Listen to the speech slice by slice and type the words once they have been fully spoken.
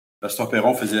Pasteur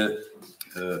Perron faisait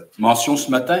mention ce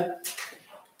matin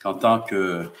qu'en tant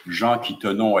que gens qui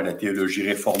tenons à la théologie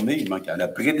réformée, à la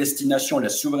prédestination, à la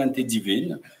souveraineté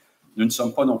divine, nous ne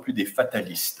sommes pas non plus des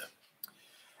fatalistes.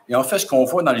 Et en fait, ce qu'on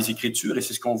voit dans les Écritures, et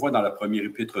c'est ce qu'on voit dans la première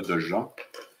épître de Jean,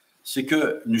 c'est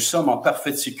que nous sommes en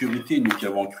parfaite sécurité, nous qui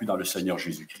avons cru dans le Seigneur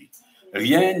Jésus-Christ.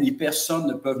 Rien ni personne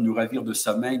ne peuvent nous ravir de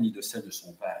sa main ni de celle de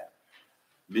son Père.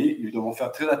 Mais nous devons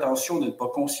faire très attention de ne pas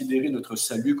considérer notre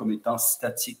salut comme étant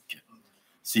statique.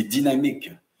 C'est dynamique.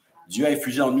 Dieu a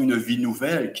infusé en nous une vie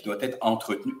nouvelle qui doit être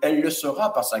entretenue. Elle le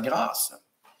sera par sa grâce.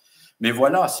 Mais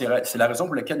voilà, c'est la raison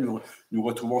pour laquelle nous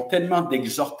retrouvons tellement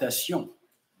d'exhortations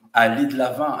à aller de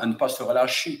l'avant, à ne pas se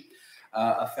relâcher,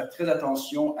 à faire très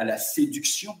attention à la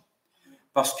séduction.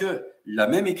 Parce que la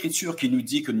même Écriture qui nous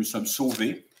dit que nous sommes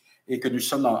sauvés et que nous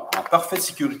sommes en parfaite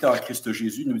sécurité en Christ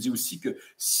Jésus, nous dit aussi que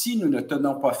si nous ne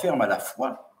tenons pas ferme à la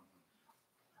foi,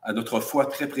 à notre foi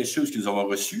très précieuse que nous avons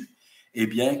reçue, eh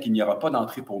bien, qu'il n'y aura pas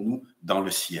d'entrée pour nous dans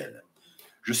le ciel.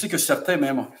 Je sais que certains,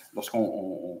 même,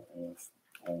 lorsqu'on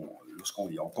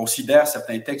considère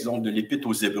certains textes donc, de l'Épître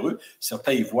aux Hébreux,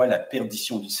 certains y voient la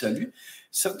perdition du salut.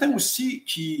 Certains aussi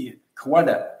qui croient à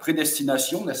la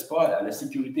prédestination, n'est-ce pas, à la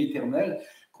sécurité éternelle,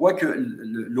 croient que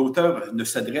l'auteur ne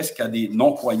s'adresse qu'à des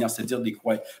non-croyants, c'est-à-dire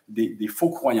des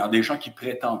faux croyants, des gens qui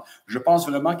prétendent. Je pense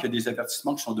vraiment qu'il y a des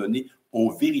avertissements qui sont donnés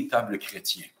aux véritables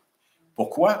chrétiens.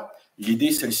 Pourquoi? L'idée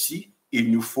est celle-ci,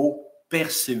 il nous faut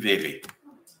persévérer.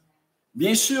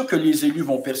 Bien sûr que les élus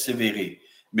vont persévérer,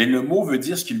 mais le mot veut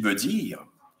dire ce qu'il veut dire.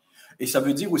 Et ça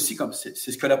veut dire aussi, comme c'est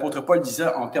ce que l'apôtre Paul disait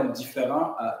en termes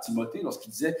différents à Timothée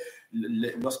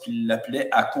lorsqu'il l'appelait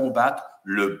à combattre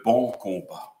le bon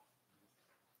combat.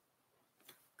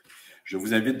 Je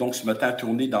vous invite donc ce matin à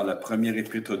tourner dans la première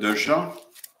épître de Jean.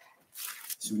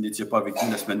 Si vous n'étiez pas avec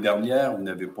nous la semaine dernière, vous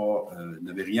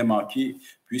n'avez rien manqué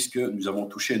puisque nous avons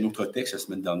touché un autre texte la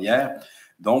semaine dernière.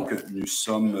 Donc, nous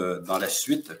sommes dans la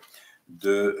suite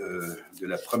de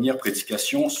la première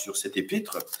prédication sur cette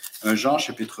épître, 1 Jean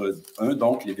chapitre 1,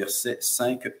 donc les versets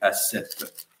 5 à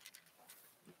 7.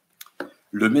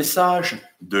 Le message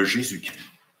de Jésus-Christ.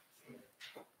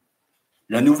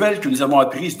 La nouvelle que nous avons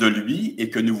apprise de lui et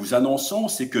que nous vous annonçons,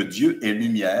 c'est que Dieu est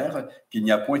lumière, qu'il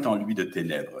n'y a point en lui de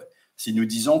ténèbres. Si nous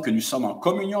disons que nous sommes en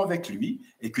communion avec lui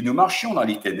et que nous marchions dans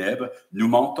les ténèbres, nous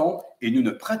mentons et nous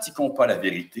ne pratiquons pas la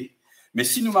vérité. Mais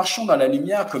si nous marchons dans la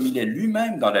lumière comme il est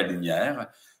lui-même dans la lumière,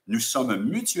 nous sommes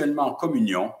mutuellement en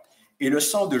communion et le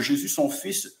sang de Jésus, son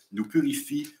Fils, nous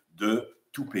purifie de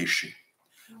tout péché.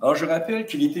 Alors, je rappelle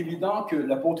qu'il est évident que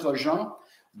l'apôtre Jean,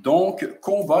 donc,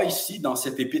 combat ici, dans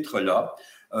cette épître-là,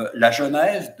 la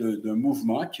genèse d'un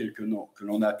mouvement que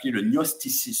l'on a appelé le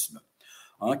gnosticisme,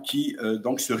 qui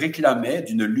donc se réclamait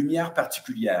d'une lumière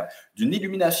particulière, d'une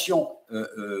illumination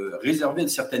réservée à une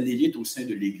certaine élite au sein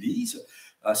de l'Église,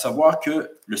 à savoir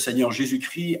que le Seigneur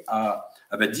Jésus-Christ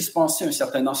avait dispensé un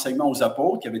certain enseignement aux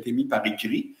apôtres qui avait été mis par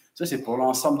écrit. Ça, c'est pour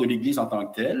l'ensemble de l'Église en tant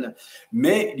que telle.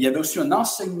 Mais il y avait aussi un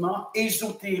enseignement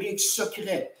ésotérique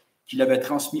secret qu'il avait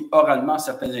transmis oralement à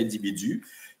certains individus,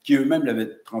 qui eux-mêmes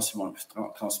l'avaient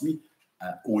transmis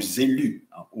aux élus,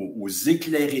 aux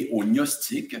éclairés, aux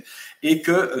gnostiques, et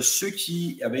que ceux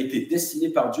qui avaient été destinés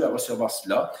par Dieu à recevoir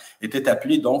cela étaient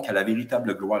appelés donc à la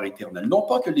véritable gloire éternelle. Non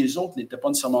pas que les autres n'étaient pas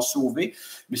nécessairement sauvés,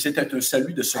 mais c'était un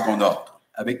salut de second ordre,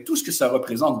 avec tout ce que ça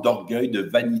représente d'orgueil, de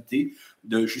vanité,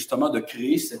 justement de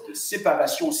créer cette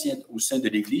séparation au sein de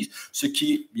l'Église, ce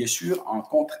qui est bien sûr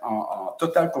en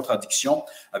totale contradiction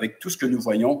avec tout ce que nous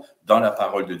voyons dans la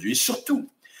parole de Dieu. Et surtout,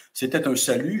 c'était un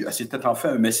salut, c'était en fait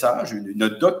un message, une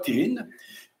doctrine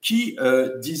qui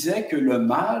disait que le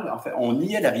mal, en fait, on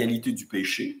niait la réalité du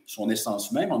péché, son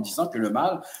essence même, en disant que le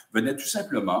mal venait tout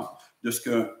simplement de ce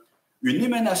qu'une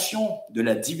émanation de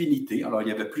la divinité, alors il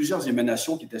y avait plusieurs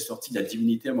émanations qui étaient sorties de la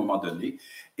divinité à un moment donné,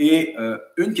 et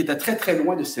une qui était très très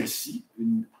loin de celle-ci,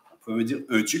 on peut dire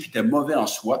un Dieu qui était mauvais en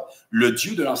soi, le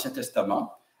Dieu de l'Ancien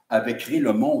Testament avait créé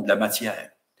le monde, la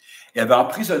matière, et avait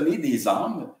emprisonné des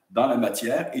âmes dans la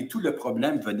matière, et tout le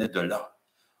problème venait de là.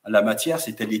 La matière,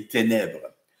 c'était les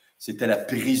ténèbres, c'était la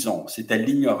prison, c'était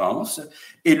l'ignorance,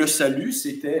 et le salut,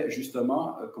 c'était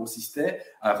justement, consistait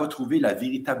à retrouver la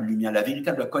véritable lumière, la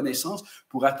véritable connaissance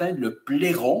pour atteindre le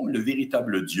pléron, le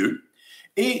véritable Dieu.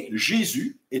 Et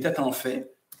Jésus était en fait,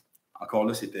 encore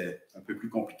là, c'était un peu plus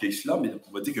compliqué que cela, mais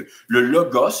on va dire que le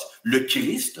Logos, le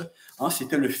Christ,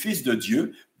 c'était le Fils de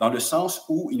Dieu, dans le sens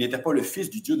où il n'était pas le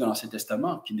Fils du Dieu de l'Ancien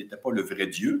Testament, qui n'était pas le vrai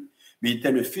Dieu, mais il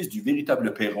était le Fils du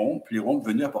véritable pléron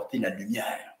venu apporter la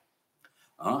lumière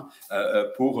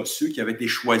pour ceux qui avaient été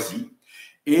choisis.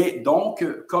 Et donc,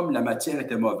 comme la matière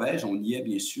était mauvaise, on niait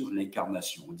bien sûr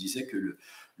l'incarnation. On disait que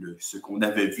ce qu'on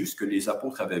avait vu, ce que les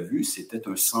apôtres avaient vu, c'était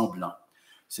un semblant.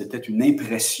 C'était une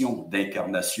impression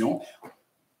d'incarnation.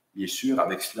 Bien sûr,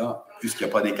 avec cela, puisqu'il n'y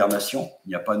a pas d'incarnation, il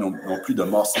n'y a pas non plus de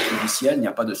mort sacrificielle, il n'y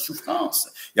a pas de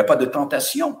souffrance, il n'y a pas de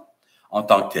tentation en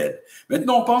tant que telle.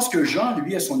 Maintenant, on pense que Jean,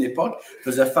 lui, à son époque,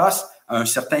 faisait face à un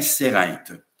certain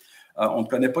Cérinthe. On ne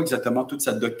connaît pas exactement toute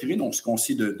sa doctrine, donc ce qu'on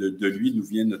sait de lui nous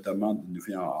vient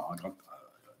en grande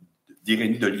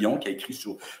d'Irénée de Lyon, qui a écrit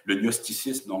sur le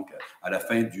gnosticisme, donc à la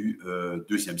fin du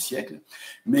IIe siècle.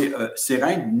 Mais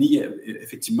Cérinthe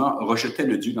effectivement rejetait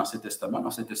le Dieu dans ses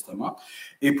testaments,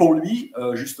 et pour lui,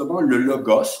 justement, le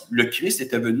Logos, le Christ,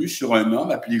 était venu sur un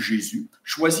homme appelé Jésus,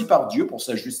 choisi par Dieu pour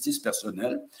sa justice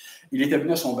personnelle. Il était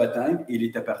venu à son baptême et il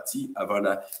était parti avant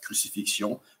la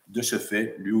crucifixion. De ce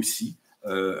fait, lui aussi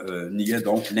niait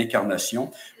donc l'incarnation,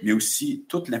 mais aussi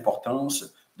toute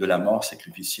l'importance de la mort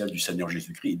sacrificielle du Seigneur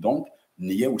Jésus-Christ, et donc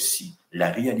niait aussi la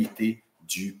réalité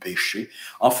du péché.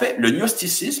 En fait, le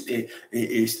gnosticisme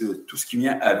et tout ce qui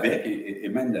vient avec, et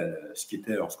même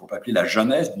ce qu'on peut appeler la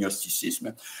genèse du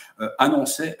gnosticisme,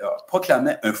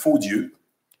 proclamait un faux Dieu,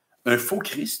 un faux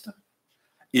Christ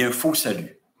et un faux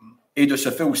salut. Et de ce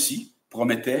fait aussi,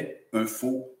 promettait un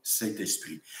faux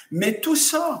Saint-Esprit. Mais tout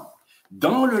ça,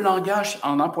 dans le langage,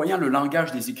 en employant le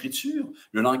langage des Écritures,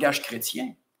 le langage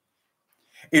chrétien.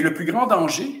 Et le plus grand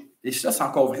danger, et ça c'est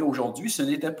encore vrai aujourd'hui, ce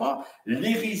n'était pas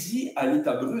l'hérésie à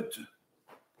l'état brut.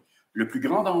 Le plus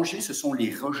grand danger, ce sont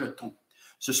les rejetons.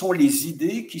 Ce sont les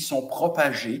idées qui sont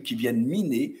propagées, qui viennent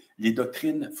miner les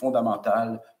doctrines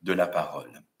fondamentales de la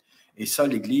parole. Et ça,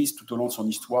 l'Église, tout au long de son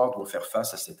histoire, doit faire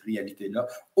face à cette réalité-là.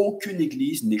 Aucune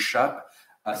Église n'échappe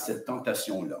à cette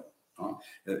tentation-là.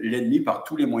 L'ennemi, par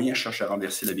tous les moyens, cherche à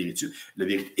renverser la vérité.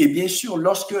 Et bien sûr,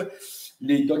 lorsque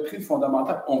les doctrines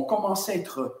fondamentales ont commencé à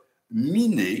être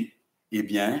minées, eh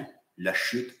bien, la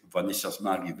chute va nécessairement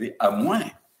arriver, à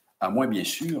moins bien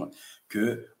sûr,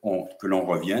 que l'on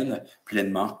revienne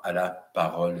pleinement à la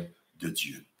parole de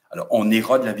Dieu. Alors, on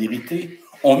érode la vérité,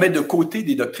 on met de côté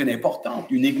des doctrines importantes.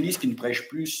 Une Église qui ne prêche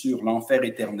plus sur l'enfer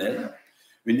éternel,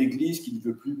 une Église qui ne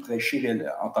veut plus prêcher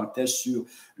en tant que telle sur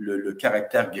le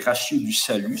caractère gracieux du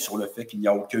salut, sur le fait qu'il n'y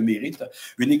a aucun mérite.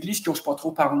 Une Église qui n'ose pas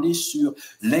trop parler sur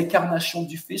l'incarnation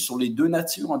du Fils, sur les deux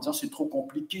natures, en disant c'est trop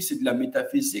compliqué, c'est de la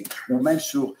métaphysique, ou même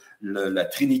sur la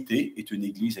Trinité, est une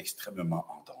Église extrêmement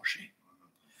en danger.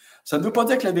 Ça ne veut pas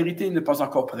dire que la vérité n'est pas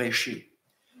encore prêchée,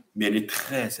 mais elle est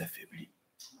très affaiblie.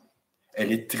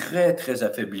 Elle est très, très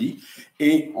affaiblie,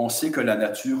 et on sait que la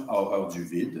nature a horreur du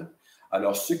vide.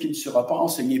 Alors, ce qui ne sera pas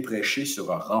enseigné et prêché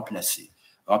sera remplacé.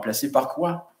 Remplacé par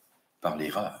quoi? Par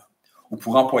l'erreur. Ou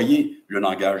pour employer le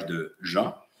langage de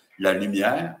Jean, la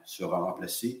lumière sera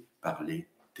remplacée par les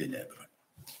ténèbres.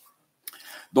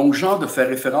 Donc, Jean de faire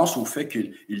référence au fait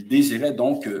qu'il désirait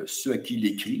donc que ceux à qui il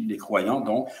écrit, les croyants,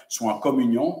 donc, soient en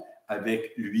communion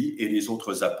avec lui et les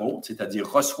autres apôtres, c'est-à-dire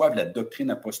reçoivent la doctrine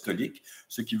apostolique,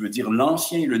 ce qui veut dire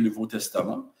l'Ancien et le Nouveau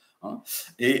Testament,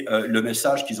 et le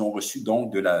message qu'ils ont reçu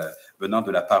donc venant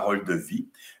de la parole de vie.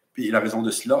 Puis la raison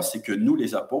de cela, c'est que nous,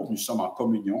 les apôtres, nous sommes en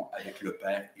communion avec le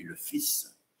Père et le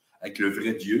Fils, avec le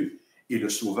vrai Dieu et le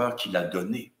Sauveur qui l'a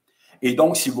donné. Et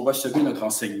donc, si vous recevez notre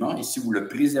enseignement et si vous le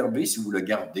préservez, si vous le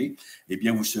gardez, eh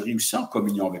bien, vous serez aussi en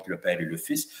communion avec le Père et le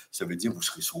Fils. Ça veut dire que vous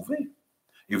serez sauvés.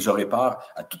 Et vous aurez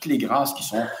part à toutes les grâces qui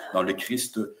sont dans le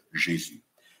Christ Jésus.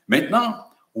 Maintenant,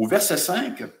 au verset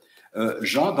 5,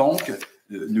 Jean, donc,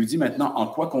 nous dit maintenant en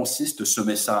quoi consiste ce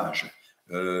message,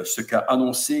 ce qu'a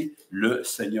annoncé le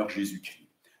Seigneur Jésus-Christ.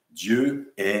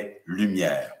 Dieu est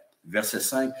lumière. Verset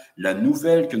 5, la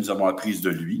nouvelle que nous avons apprise de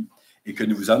lui et que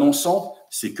nous vous annonçons,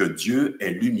 c'est que Dieu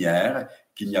est lumière,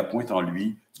 qu'il n'y a point en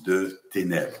lui de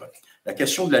ténèbres. La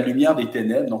question de la lumière des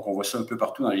ténèbres, donc on voit ça un peu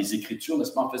partout dans les Écritures,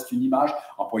 n'est-ce pas? En fait, c'est une image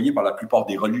employée par la plupart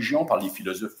des religions, par les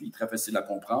philosophies, très facile à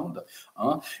comprendre.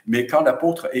 Mais quand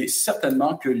l'apôtre, et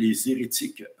certainement que les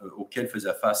hérétiques auxquels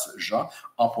faisait face Jean,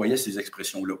 employaient ces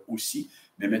expressions-là aussi.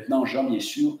 Mais maintenant, Jean, bien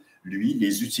sûr, lui,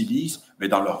 les utilise, mais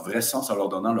dans leur vrai sens, en leur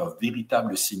donnant leur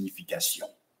véritable signification.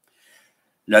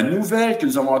 La nouvelle que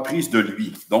nous avons apprise de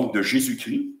lui, donc de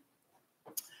Jésus-Christ,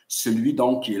 celui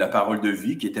donc qui est la parole de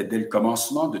vie, qui était dès le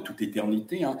commencement de toute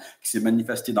éternité, qui s'est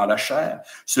manifesté dans la chair,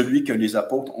 celui que les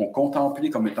apôtres ont contemplé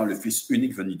comme étant le Fils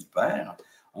unique venu du Père,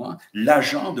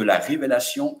 l'agent de la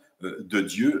révélation de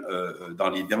Dieu dans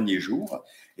les derniers jours,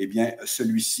 eh bien,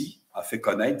 celui-ci a fait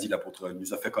connaître, dit l'apôtre,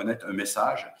 nous a fait connaître un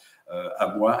message à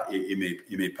moi et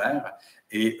mes pères,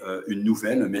 et une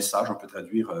nouvelle, un message, on peut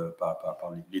traduire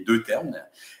par les deux termes.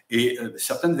 Et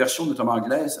certaines versions, notamment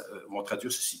anglaises, vont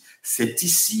traduire ceci. C'est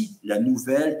ici la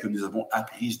nouvelle que nous avons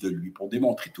apprise de lui, pour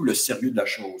démontrer tout le sérieux de la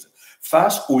chose.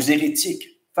 Face aux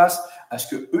hérétiques, face à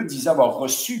ce qu'eux disaient avoir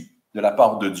reçu de la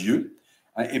part de Dieu,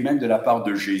 hein, et même de la part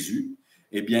de Jésus,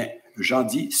 eh bien, Jean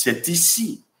dit, c'est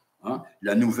ici, hein,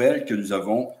 la nouvelle que nous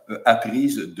avons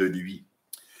apprise de lui.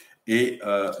 Et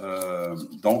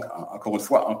donc, encore une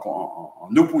fois,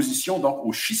 en opposition donc,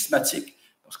 aux schismatiques,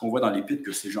 parce qu'on voit dans l'Épître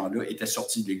que ces gens-là étaient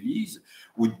sortis de l'Église,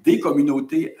 ou des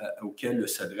communautés auxquelles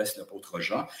s'adresse l'apôtre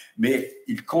Jean, mais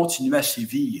ils continuaient à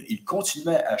sévir, ils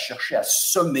continuaient à chercher à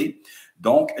semer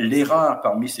donc l'erreur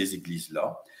parmi ces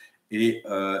églises-là. Et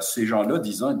ces gens-là,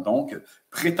 disons, donc,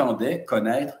 prétendaient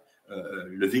connaître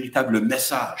le véritable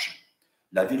message,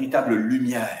 la véritable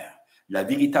lumière, la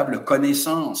véritable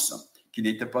connaissance qui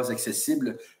n'était pas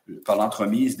accessible par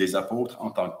l'entremise des apôtres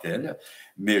en tant que tels,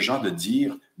 mais Jean de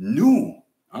dire, nous,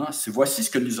 hein, voici ce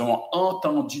que nous avons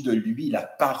entendu de lui, la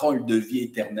parole de vie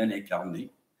éternelle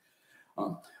incarnée.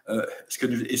 Hein, ce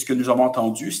que nous avons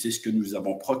entendu, c'est ce que nous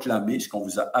avons proclamé, ce qu'on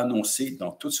vous a annoncé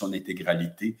dans toute son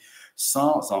intégralité,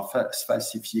 sans en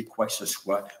falsifier quoi que ce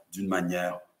soit d'une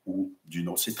manière ou d'une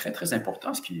autre. C'est très, très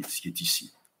important ce qui est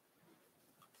ici.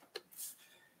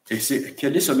 Et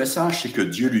quel est ce message? C'est que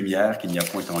Dieu lumière, qu'il n'y a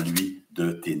point en lui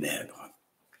de ténèbres.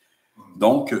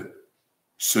 Donc,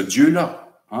 ce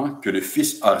Dieu-là, hein, que le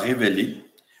Fils a révélé,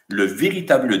 le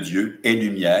véritable Dieu est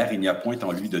lumière, il n'y a point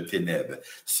en lui de ténèbres.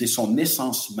 C'est son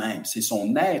essence même, c'est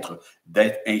son être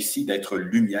d'être ainsi, d'être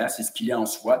lumière, c'est ce qu'il est en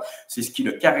soi, c'est ce qui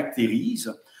le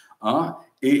caractérise, hein,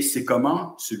 et c'est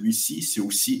comment celui-ci s'est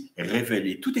aussi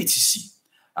révélé. Tout est ici.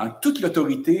 Hein, toute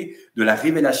l'autorité de la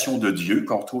révélation de Dieu,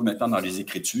 qu'on retrouve maintenant dans les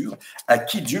Écritures, à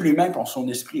qui Dieu lui-même, par son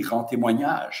esprit, rend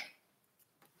témoignage.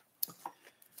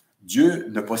 Dieu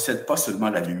ne possède pas seulement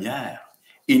la lumière.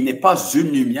 Il n'est pas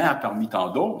une lumière parmi tant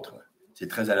d'autres. C'est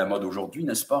très à la mode aujourd'hui,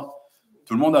 n'est-ce pas?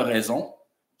 Tout le monde a raison,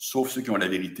 sauf ceux qui ont la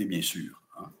vérité, bien sûr.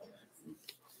 Hein?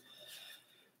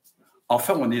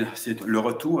 Enfin, c'est le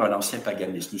retour à l'ancien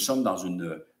paganisme. Nous sommes dans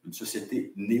une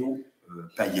société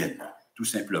néo-païenne. Tout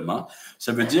simplement.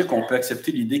 Ça veut dire qu'on peut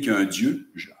accepter l'idée qu'il y a un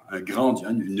Dieu, un grand Dieu,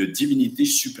 une divinité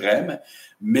suprême,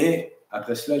 mais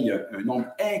après cela, il y a un nombre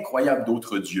incroyable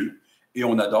d'autres dieux et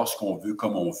on adore ce qu'on veut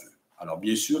comme on veut. Alors,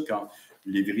 bien sûr, quand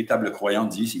les véritables croyants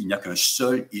disent qu'il n'y a qu'un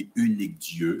seul et unique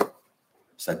Dieu,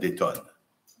 ça détonne.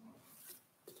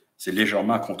 C'est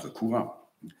légèrement à contre-courant.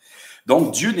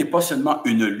 Donc, Dieu n'est pas seulement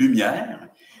une lumière,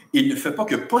 il ne fait pas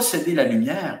que posséder la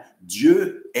lumière.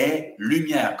 Dieu est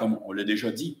lumière, comme on l'a déjà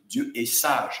dit. Dieu est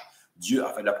sage.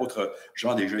 L'apôtre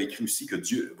Jean a déjà écrit aussi que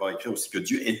Dieu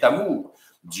est amour.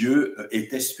 Dieu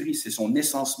est esprit. C'est son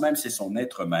essence même, c'est son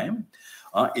être même.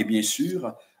 Hein? Et bien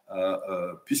sûr,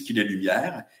 puisqu'il est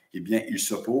lumière, eh bien, il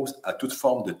s'oppose à toute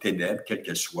forme de ténèbres, quelle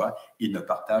qu'elle soit. Il ne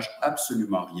partage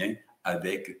absolument rien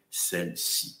avec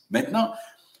celle-ci. Maintenant,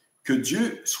 que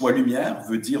Dieu soit lumière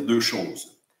veut dire deux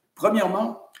choses.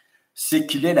 Premièrement, c'est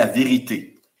qu'il est la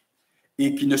vérité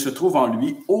et qu'il ne se trouve en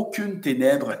lui aucune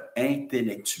ténèbre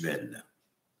intellectuelle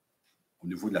au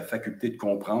niveau de la faculté de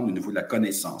comprendre, au niveau de la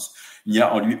connaissance. Il n'y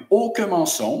a en lui aucun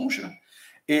mensonge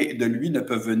et de lui ne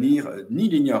peut venir ni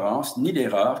l'ignorance, ni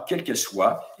l'erreur, quelle qu'elle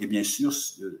soit, et bien sûr,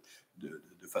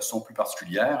 de façon plus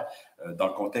particulière, dans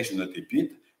le contexte de notre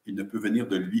épître, il ne peut venir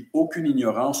de lui aucune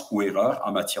ignorance ou erreur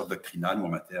en matière doctrinale ou en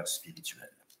matière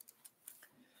spirituelle.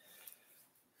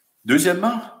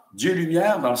 Deuxièmement, Dieu est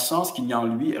lumière dans le sens qu'il n'y a en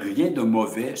lui rien de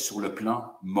mauvais sur le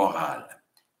plan moral.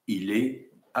 Il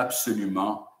est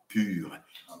absolument pur,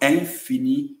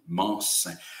 infiniment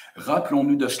saint.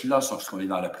 Rappelons-nous de cela lorsqu'on est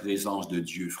dans la présence de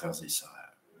Dieu, frères et sœurs.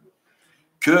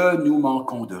 Que nous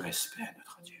manquons de respect à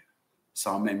notre Dieu,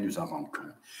 sans même nous en rendre compte.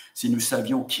 Si nous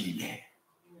savions qui il est.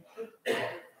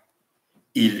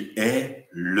 Il est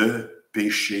le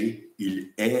péché,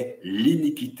 il est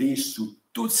l'iniquité sous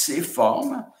toutes ses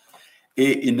formes,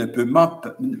 et il ne peut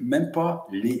même pas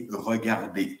les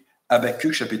regarder.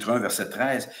 Habakkuk, chapitre 1, verset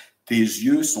 13, « Tes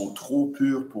yeux sont trop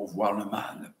purs pour voir le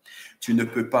mal. Tu ne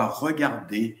peux pas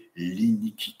regarder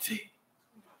l'iniquité. »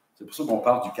 C'est pour ça qu'on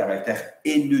parle du caractère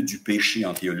haineux du péché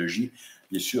en théologie,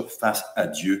 bien sûr, face à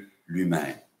Dieu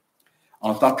lui-même.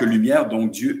 En tant que lumière,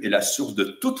 donc, Dieu est la source de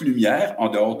toute lumière en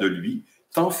dehors de lui,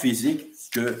 tant physique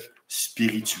que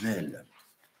spirituelle.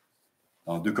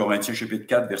 Dans 2 Corinthiens, chapitre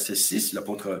 4, verset 6,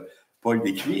 l'apôtre Paul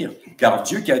d'écrire, « Car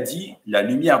Dieu qui a dit, la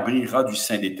lumière brillera du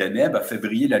sein des ténèbres, a fait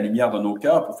briller la lumière dans nos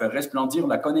cœurs pour faire resplendir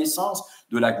la connaissance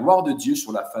de la gloire de Dieu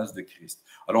sur la face de Christ. »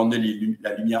 Alors, on a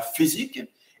la lumière physique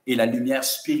et la lumière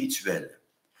spirituelle.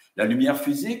 La lumière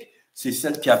physique, c'est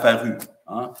celle qui est apparue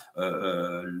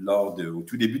au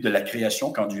tout début de la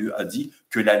création, quand Dieu a dit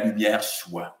que la lumière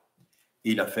soit.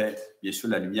 Et il a fait, bien sûr,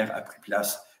 la lumière a pris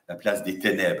la place des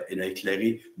ténèbres. Elle a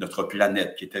éclairé notre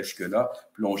planète qui était jusque-là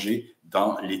plongée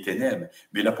dans les ténèbres.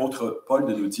 Mais l'apôtre Paul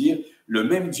de nous dire, le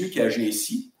même Dieu qui agit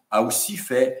ici a aussi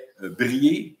fait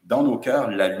briller dans nos cœurs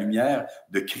la lumière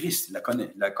de Christ,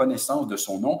 la connaissance de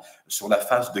son nom sur la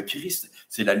face de Christ.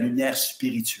 C'est la lumière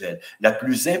spirituelle, la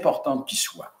plus importante qui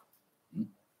soit.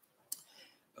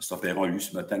 Pasteur Perron a lu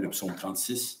ce matin le psaume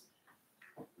 36,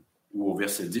 où au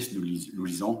verset 10, nous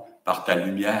lisons « Par ta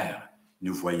lumière,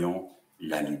 nous voyons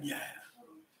la lumière ».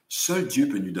 Seul Dieu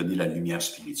peut nous donner la lumière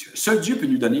spirituelle. Seul Dieu peut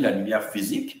nous donner la lumière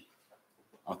physique,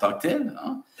 en tant que tel,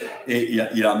 hein? Et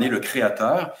il en est le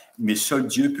créateur, mais seul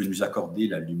Dieu peut nous accorder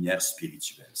la lumière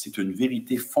spirituelle. C'est une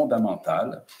vérité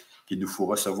fondamentale qu'il nous faut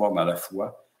recevoir dans la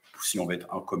foi si on veut être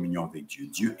en communion avec Dieu.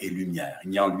 Dieu est lumière. Il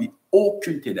n'y a en lui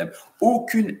aucune ténèbre,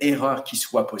 aucune erreur qui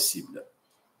soit possible.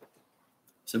 Vous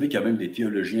savez qu'il y a même des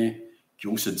théologiens qui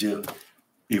osent se dire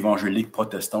évangéliques,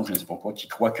 protestants, je ne sais pas quoi, qui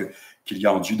croient qu'il y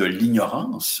a en Dieu de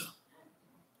l'ignorance.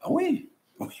 Ah oui,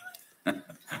 oui.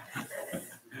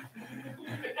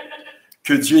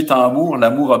 Que Dieu est amour,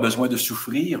 l'amour a besoin de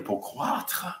souffrir pour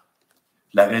croître.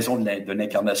 La raison de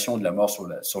l'incarnation, de la mort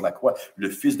sur la croix, le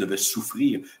Fils devait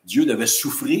souffrir. Dieu devait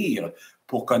souffrir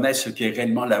pour connaître ce qu'est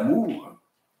réellement l'amour.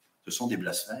 Ce sont des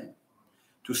blasphèmes.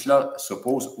 Tout cela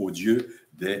s'oppose au Dieu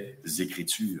des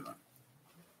Écritures.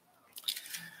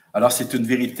 Alors, c'est une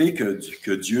vérité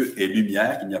que Dieu est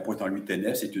lumière, qu'il n'y a point en lui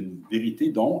ténèbres. C'est une vérité,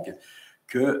 donc,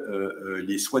 que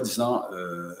les soi-disant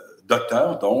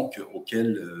docteurs, donc,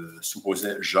 auxquels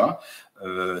s'opposait Jean,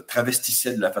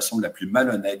 travestissaient de la façon la plus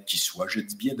malhonnête qui soit. Je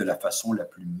dis bien de la façon la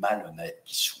plus malhonnête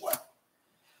qui soit.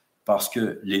 Parce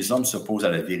que les hommes s'opposent à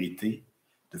la vérité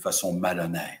de façon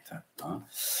malhonnête. Hein?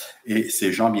 Et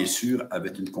ces gens, bien sûr, avaient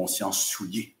une conscience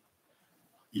souillée.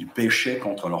 Ils péchaient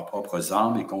contre leurs propres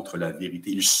âmes et contre la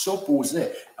vérité. Ils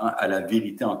s'opposaient à la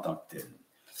vérité en tant que telle.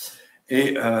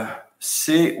 Et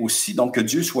c'est aussi donc que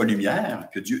Dieu soit lumière,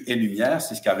 que Dieu est lumière,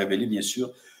 c'est ce qu'a révélé bien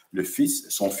sûr le Fils,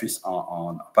 son Fils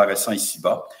en paraissant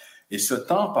ici-bas. Et ce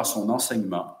tant par son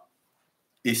enseignement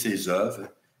et ses œuvres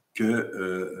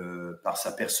que par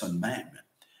sa personne même.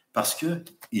 Parce qu'il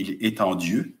est en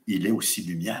Dieu, il est aussi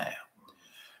lumière.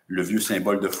 Le vieux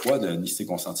symbole de foi de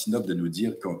Nicée-Constantinople de nous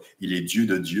dire qu'il est Dieu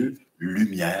de Dieu,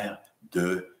 lumière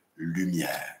de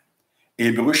lumière.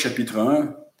 Hébreux chapitre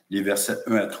 1, les versets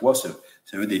 1 à 3,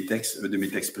 c'est un de mes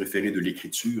textes préférés de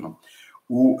l'Écriture,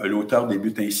 où l'auteur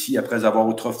débute ainsi: après avoir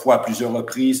autrefois à plusieurs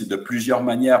reprises et de plusieurs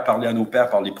manières parlé à nos pères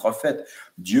par les prophètes,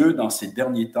 Dieu, dans ces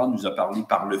derniers temps, nous a parlé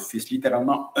par le Fils,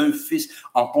 littéralement un Fils,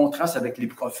 en contraste avec les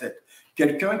prophètes.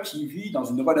 Quelqu'un qui vit dans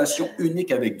une relation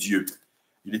unique avec Dieu.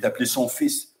 Il est appelé son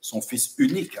Fils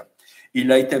unique. Il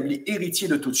l'a établi héritier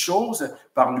de toutes choses.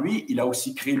 Par lui, il a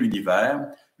aussi créé l'univers.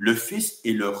 Le Fils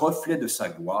est le reflet de sa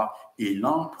gloire et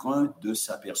l'empreinte de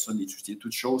sa personne. Il étudie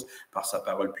toutes choses par sa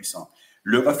parole puissante.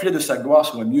 Le reflet de sa gloire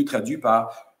serait mieux traduit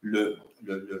par le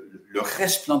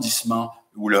resplendissement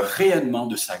ou le rayonnement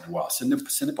de sa gloire. Ce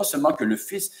n'est pas seulement que le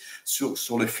Fils,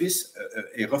 sur le Fils,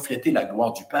 est reflété la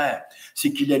gloire du Père.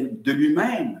 C'est qu'il est de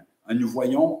lui-même. Nous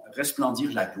voyons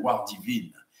resplendir la gloire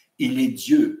divine. Il est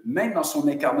Dieu, même dans son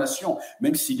incarnation,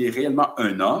 même s'il est réellement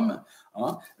un homme,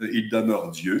 hein, il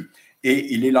demeure Dieu,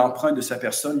 et il est l'empreinte de sa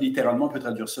personne. Littéralement, on peut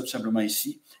traduire ça tout simplement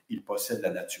ici: il possède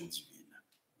la nature divine.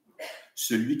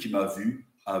 Celui qui m'a vu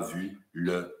a vu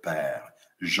le Père.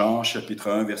 Jean, chapitre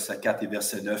 1, verset 4 et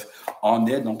verset 9. En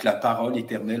elle, donc la parole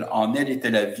éternelle, en elle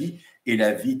était la vie, et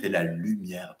la vie était la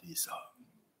lumière des hommes.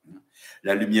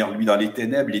 La lumière, lui, dans les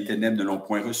ténèbres ne l'ont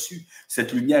point reçue.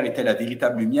 Cette lumière était la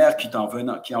véritable lumière qui, en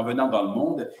venant dans le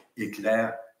monde,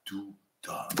 éclaire tout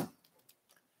homme.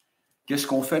 Qu'est-ce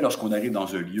qu'on fait lorsqu'on arrive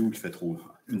dans un lieu où il fait trop,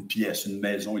 une pièce, une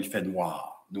maison, il fait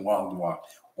noir, noir, noir?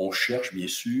 On cherche, bien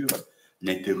sûr,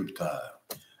 l'interrupteur,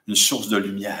 une source de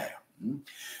lumière.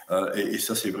 Et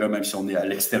ça, c'est vrai, même si on est à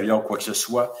l'extérieur, quoi que ce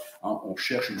soit, hein, on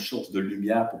cherche une source de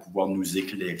lumière pour pouvoir nous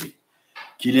éclairer.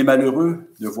 Qu'il est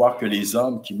malheureux de voir que les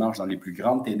hommes qui marchent dans les plus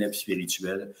grandes ténèbres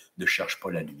spirituelles ne cherchent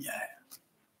pas la lumière.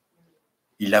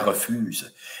 Ils la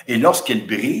refusent. Et lorsqu'elle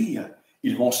brille,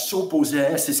 ils vont s'opposer à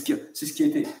elle. C'est ce qui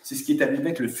est arrivé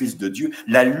avec le Fils de Dieu.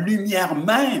 La lumière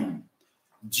même,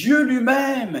 Dieu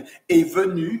lui-même est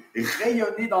venu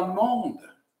rayonner dans le monde.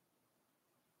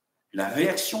 La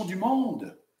réaction du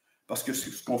monde. Parce que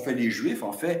ce qu'ont fait les Juifs,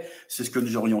 en fait, c'est ce que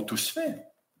nous aurions tous fait.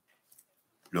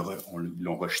 Ils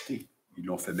l'ont rejeté. Ils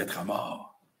l'ont fait mettre à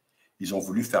mort. Ils ont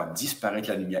voulu faire disparaître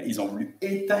la lumière. Ils ont voulu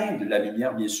éteindre la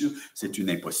lumière, bien sûr. C'est une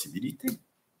impossibilité.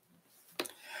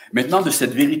 Maintenant, de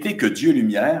cette vérité que Dieu est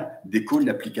lumière, découle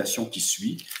l'application qui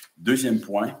suit. Deuxième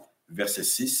point, verset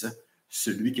 6.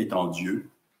 Celui qui est en Dieu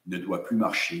ne doit plus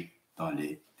marcher dans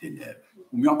les ténèbres.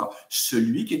 Ou mieux encore,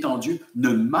 celui qui est en Dieu ne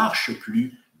marche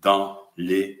plus dans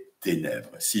les ténèbres.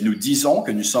 Si nous disons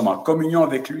que nous sommes en communion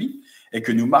avec lui et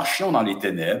que nous marchions dans les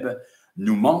ténèbres,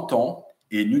 nous mentons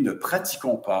et nous ne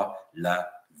pratiquons pas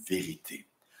la vérité.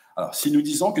 Alors, si nous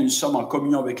disons que nous sommes en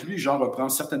communion avec lui, Jean reprend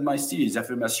certainement ici les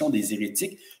affirmations des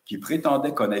hérétiques qui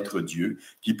prétendaient connaître Dieu,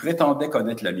 qui prétendaient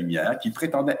connaître la lumière, qui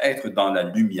prétendaient être dans la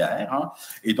lumière,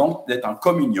 et donc d'être en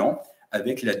communion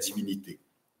avec la divinité.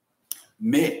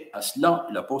 Mais à cela,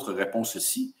 l'apôtre répond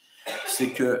ceci, c'est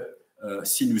que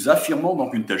si nous affirmons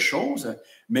donc une telle chose,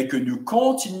 mais que nous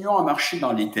continuons à marcher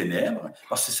dans les ténèbres,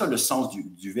 parce que c'est ça le sens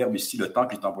du verbe ici, le temps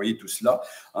qui est envoyé tout cela,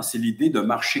 c'est l'idée de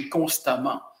marcher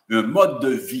constamment, un mode de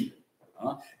vie.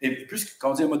 Et puisque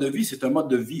quand on dit un mode de vie, c'est un mode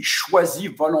de vie choisi,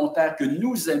 volontaire, que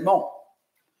nous aimons.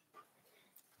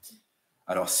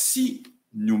 Alors, si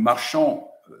nous marchons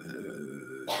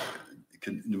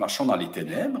dans les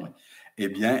ténèbres, eh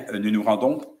bien, nous nous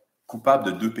rendons coupables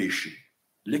de 2 péchés.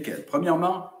 Lesquels?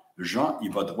 Premièrement, Jean,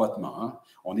 il va droitement.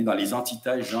 On est dans les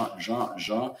antithèses.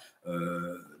 Jean,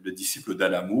 le disciple de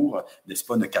l'amour, n'est-ce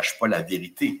pas, ne cache pas la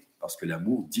vérité, parce que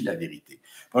l'amour dit la vérité.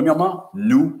 Premièrement,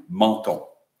 nous mentons.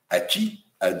 À qui?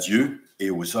 À Dieu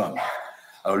et aux hommes.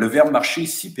 Alors, le verbe marcher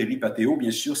ici, péripatéo,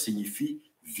 bien sûr, signifie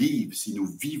vivre. Si nous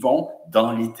vivons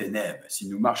dans les ténèbres, si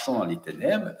nous marchons dans les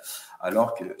ténèbres,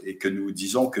 et que nous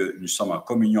disons que nous sommes en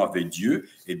communion avec Dieu,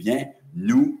 eh bien,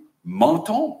 nous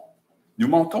mentons. Nous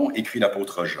mentons, écrit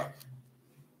l'apôtre Jean.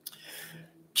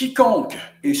 Quiconque,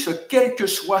 et ce quels que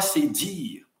soient ses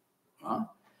dires,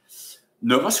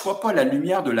 ne reçoit pas la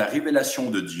lumière de la révélation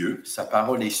de Dieu, sa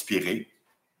parole inspirée,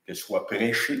 qu'elle soit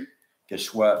prêchée, qu'elle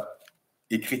soit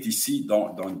écrite ici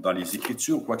dans les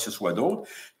Écritures ou quoi que ce soit d'autre,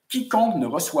 quiconque ne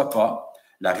reçoit pas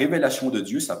la révélation de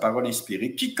Dieu, sa parole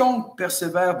inspirée, quiconque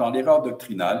persévère dans l'erreur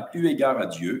doctrinale, eu égard à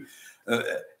Dieu,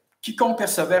 quiconque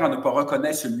persévère à ne pas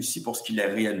reconnaître celui-ci pour ce qu'il est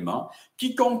réellement,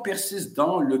 quiconque persiste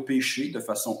dans le péché de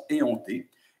façon éhontée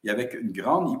et avec une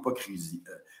grande hypocrisie,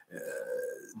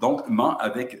 donc ment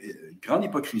avec une grande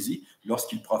hypocrisie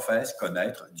lorsqu'il professe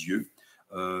connaître Dieu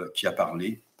qui a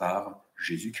parlé par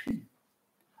Jésus-Christ.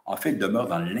 En fait, il demeure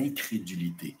dans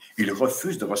l'incrédulité. Il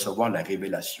refuse de recevoir la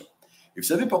révélation. Et vous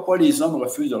savez pourquoi les hommes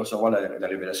refusent de recevoir la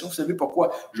révélation? Vous savez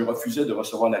pourquoi je refusais de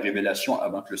recevoir la révélation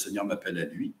avant que le Seigneur m'appelle à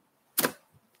lui?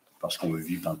 Parce qu'on veut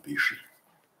vivre dans le péché.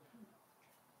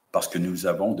 Parce que nous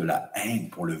avons de la haine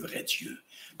pour le vrai Dieu.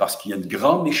 Parce qu'il y a une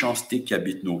grande méchanceté qui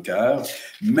habite nos cœurs,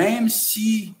 même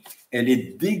si elle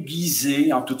est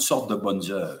déguisée en toutes sortes de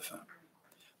bonnes œuvres.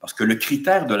 Parce que le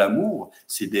critère de l'amour,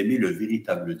 c'est d'aimer le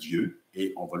véritable Dieu,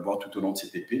 et on va le voir tout au long de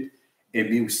cet épître,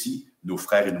 aimer aussi nos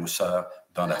frères et nos sœurs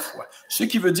dans la foi. Ce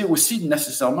qui veut dire aussi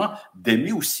nécessairement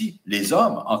d'aimer aussi les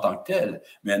hommes en tant que tels,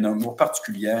 mais un amour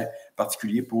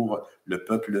particulier pour le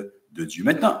peuple de Dieu.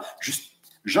 Maintenant,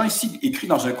 Jean ici écrit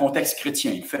dans un contexte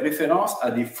chrétien. Il fait référence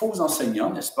à des faux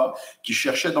enseignants, n'est-ce pas, qui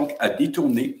cherchaient donc à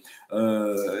détourner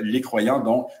les croyants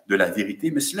donc, de la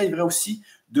vérité. Mais cela est vrai aussi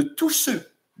de tous ceux,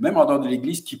 même en dehors de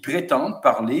l'Église, qui prétendent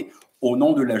parler au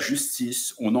nom de la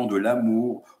justice, au nom de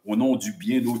l'amour, au nom du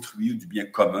bien d'autrui ou du bien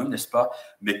commun, n'est-ce pas,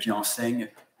 mais qui enseignent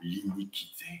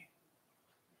l'iniquité.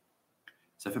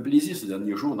 Ça fait plaisir ces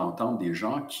derniers jours d'entendre des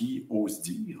gens qui osent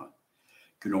dire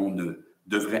que l'on ne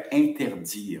devrait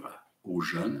interdire aux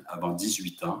jeunes, avant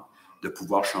 18 ans, de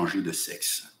pouvoir changer de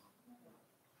sexe.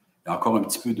 Il y a encore un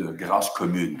petit peu de grâce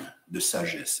commune, de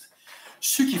sagesse.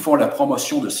 Ceux qui font la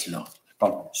promotion de cela,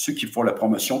 ceux qui font la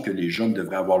promotion que les jeunes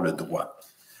devraient avoir le droit,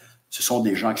 ce sont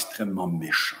des gens extrêmement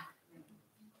méchants.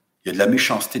 Il y a de la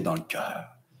méchanceté dans le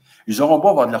cœur. Ils auront beau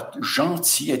avoir de l'air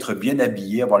gentils, être bien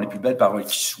habillés, avoir les plus belles paroles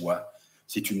qui soient.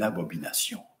 C'est une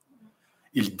abomination.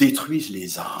 Ils détruisent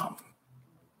les âmes.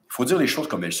 Il faut dire les choses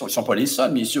comme elles sont. Ils ne sont pas les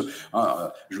seuls, bien sûr.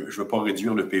 Je ne veux pas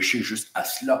réduire le péché juste à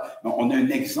cela. Mais on a un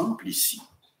exemple ici.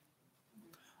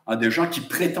 De gens qui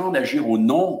prétendent agir au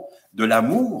nom de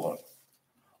l'amour,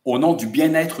 au nom du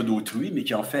bien-être d'autrui, mais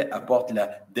qui en fait apportent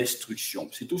la destruction.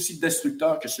 C'est aussi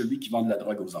destructeur que celui qui vend de la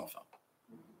drogue aux enfants.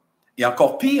 Et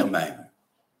encore pire même.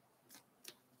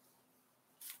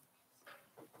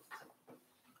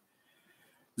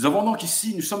 Nous avons donc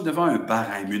ici, nous sommes devant un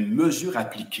barème, une mesure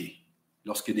appliquée.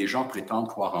 Lorsque des gens prétendent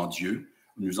croire en Dieu,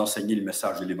 nous enseigner le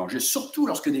message de l'Évangile, surtout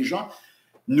lorsque des gens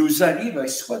nous arrivent avec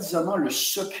soi-disant le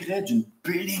secret d'une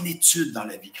plénitude dans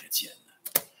la vie chrétienne.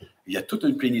 Il y a toute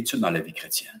une plénitude dans la vie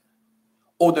chrétienne,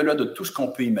 au-delà de tout ce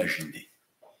qu'on peut imaginer.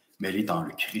 Mais elle est dans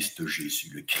le Christ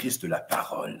Jésus, le Christ de la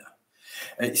parole.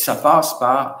 Et ça passe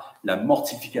par la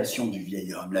mortification du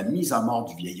vieil homme, la mise à mort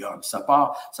du vieil homme. Ça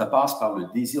passe par le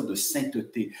désir de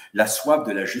sainteté, la soif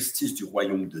de la justice du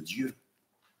royaume de Dieu.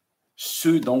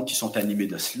 Ceux donc qui sont animés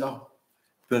de cela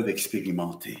peuvent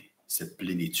expérimenter cette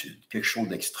plénitude, quelque chose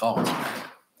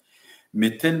d'extraordinaire.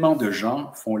 Mais tellement de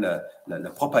gens font la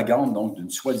propagande donc d'une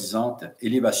soi-disant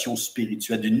élévation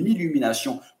spirituelle, d'une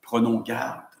illumination. Prenons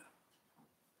garde.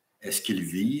 Est-ce qu'ils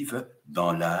vivent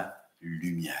dans la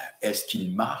lumière? Est-ce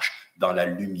qu'ils marchent dans la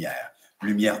lumière?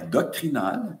 Lumière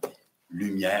doctrinale,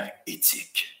 lumière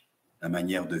éthique, la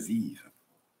manière de vivre.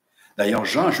 D'ailleurs,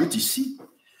 Jean ajoute ici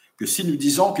que si nous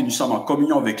disons que nous sommes en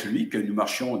communion avec lui, que nous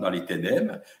marchons dans les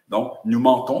ténèbres, donc nous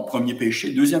mentons, premier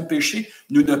péché. Deuxième péché,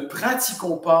 nous ne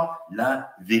pratiquons pas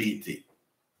la vérité.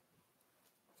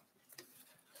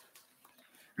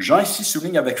 Jean ici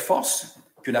souligne avec force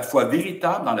que la foi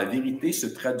véritable dans la vérité se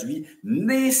traduit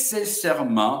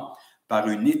nécessairement par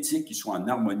une éthique qui soit en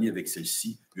harmonie avec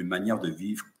celle-ci, une manière de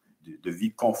vivre, de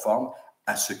vie conforme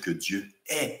à ce que Dieu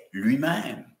est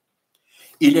lui-même.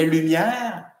 Il est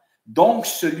lumière, donc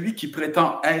celui qui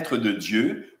prétend être de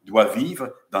Dieu doit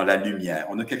vivre dans la lumière.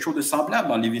 On a quelque chose de semblable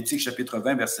dans Lévitique chapitre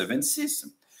 20, verset 26.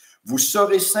 « Vous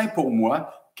serez saints pour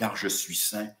moi, car je suis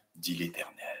saint, dit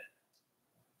l'Éternel. »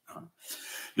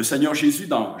 Le Seigneur Jésus,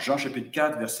 dans Jean chapitre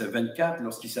 4, verset 24,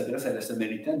 lorsqu'il s'adresse à la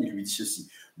Samaritaine, il lui dit ceci.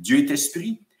 « Dieu est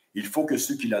esprit, il faut que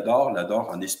ceux qui l'adorent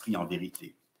en esprit, en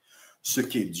vérité. » Ce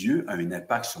qu'est Dieu a un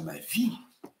impact sur ma vie.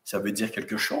 Ça veut dire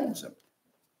quelque chose.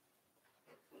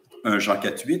 1 Jean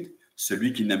 4, 8, «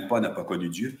 Celui qui n'aime pas n'a pas connu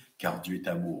Dieu, car Dieu est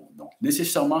amour. » Donc,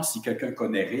 nécessairement, si quelqu'un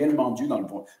connaît réellement Dieu dans le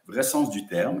vrai sens du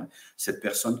terme, cette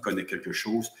personne connaît quelque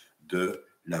chose de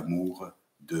l'amour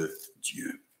de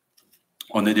Dieu.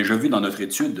 On a déjà vu dans notre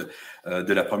étude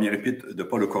de la première épître de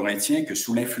Paul aux Corinthiens que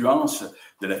sous l'influence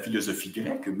de la philosophie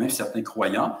grecque, même certains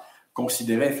croyants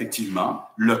considéraient effectivement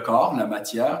le corps, la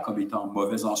matière, comme étant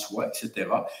mauvaise en soi, etc.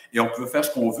 Et on peut faire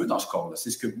ce qu'on veut dans ce corps-là.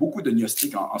 C'est ce que beaucoup de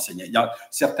gnostiques enseignaient.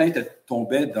 Certains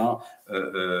tombaient dans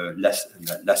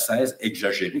l'ascèse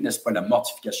exagérée, n'est-ce pas, la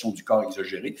mortification du corps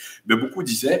exagérée. Mais beaucoup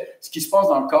disaient, ce qui se passe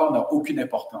dans le corps n'a aucune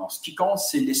importance. Ce qui compte,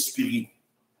 c'est l'esprit.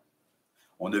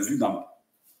 On a vu dans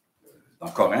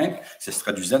Corinthe, ça se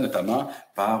traduisait notamment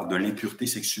par de l'impureté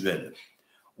sexuelle.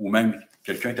 Ou même,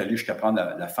 quelqu'un est allé jusqu'à prendre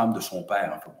la femme de son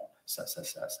père, enfin bon, sa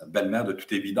belle-mère de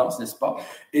toute évidence, n'est-ce pas?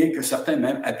 Et que certains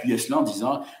même appuyaient cela en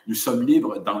disant « Nous sommes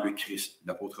libres dans le Christ ».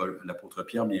 L'apôtre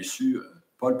Pierre, bien sûr,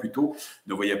 Paul plutôt,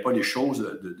 ne voyait pas les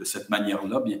choses de cette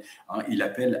manière-là. Il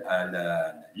appelle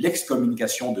à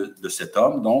l'excommunication de cet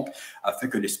homme, donc, afin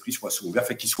que l'esprit soit sauvé,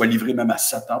 afin qu'il soit livré même à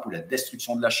Satan pour la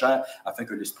destruction de la chair, afin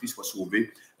que l'esprit soit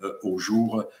sauvé au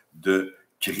jour de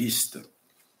Christ.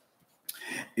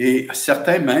 Et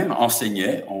certains même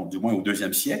enseignaient, du moins au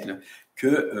 2e siècle,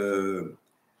 que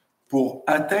pour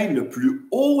atteindre le plus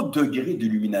haut degré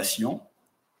d'illumination,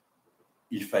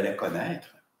 il fallait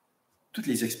connaître toutes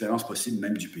les expériences possibles,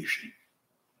 même du péché.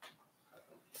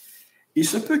 Il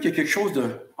se peut qu'il y ait quelque chose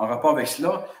en rapport avec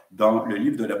cela dans le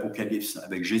livre de l'Apocalypse,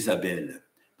 avec Jézabel,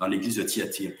 dans l'église de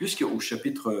Thyatire, puisqu'au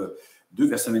chapitre 2,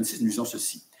 verset 26, nous lisons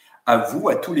ceci. « À vous,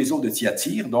 à tous les autres de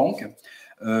Thyatire, donc,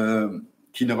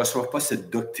 qui ne reçoivent pas cette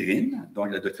doctrine,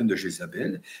 donc la doctrine de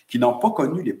Jézabel, qui n'ont pas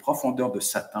connu les profondeurs de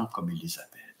Satan comme il les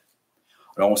appelle. »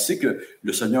 Alors, on sait que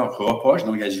le Seigneur reproche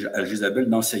donc, à Jézabel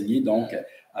d'enseigner donc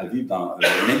à vivre dans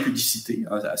l'impudicité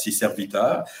à ses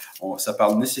serviteurs. Ça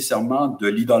parle nécessairement de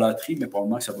l'idolâtrie, mais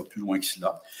probablement que ça va plus loin que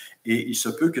cela. Et il se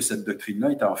peut que cette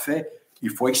doctrine-là est en fait, il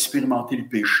faut expérimenter le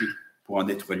péché pour en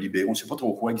être libéré. On ne sait pas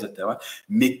trop quoi exactement,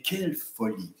 mais quelle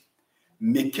folie,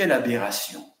 mais quelle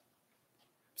aberration.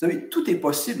 Vous savez, tout est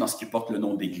possible dans ce qui porte le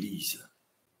nom d'Église.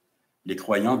 Les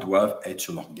croyants doivent être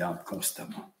sur leur garde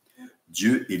constamment.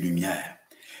 Dieu est lumière.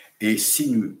 Et si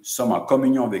nous sommes en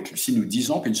communion avec lui, si nous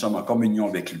disons que nous sommes en communion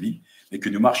avec lui, mais que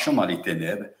nous marchons dans les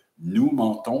ténèbres, nous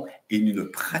mentons et nous ne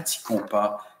pratiquons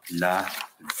pas la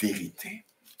vérité.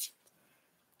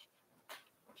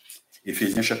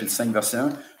 Éphésiens chapitre 5, verset 1,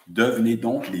 « Devenez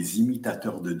donc les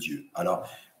imitateurs de Dieu. » Alors,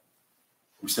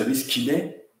 vous savez ce qu'il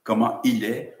est, comment il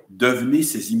est, devenez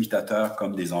ses imitateurs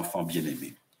comme des enfants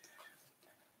bien-aimés.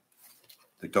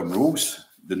 Dr. Bruce,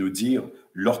 de nous dire,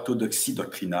 l'orthodoxie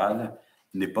doctrinale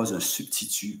n'est pas un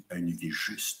substitut à une vie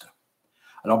juste.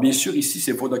 Alors, bien sûr, ici,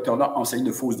 ces faux docteurs-là enseignent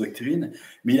de fausses doctrines,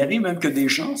 mais il arrive même que des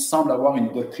gens semblent avoir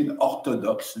une doctrine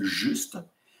orthodoxe, juste,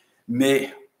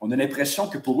 mais on a l'impression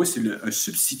que pour eux, c'est un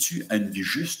substitut à une vie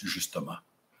juste, justement.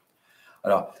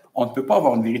 Alors, on ne peut pas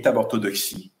avoir une véritable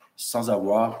orthodoxie sans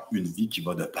avoir une vie qui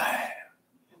va de pair.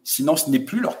 Sinon, ce n'est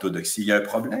plus l'orthodoxie, il y a un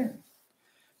problème,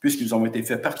 puisqu'ils ont été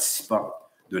faits participants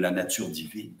de la nature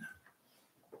divine,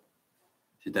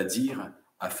 c'est-à-dire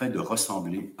afin de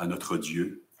ressembler à notre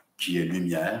Dieu qui est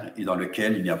lumière et dans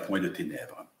lequel il n'y a point de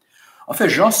ténèbres. En fait,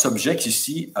 Jean s'objecte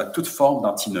ici à toute forme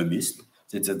d'antinomisme,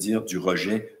 c'est-à-dire du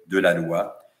rejet de la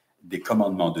loi, des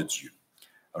commandements de Dieu.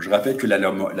 Alors, je rappelle que la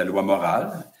loi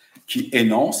morale qui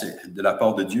énonce de la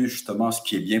part de Dieu justement ce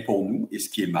qui est bien pour nous et ce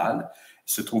qui est mal,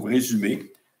 se trouve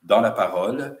résumé dans la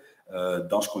parole,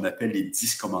 dans ce qu'on appelle les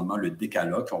 10 commandements, le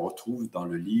décalogue, qu'on retrouve dans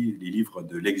les livres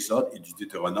de l'Exode et du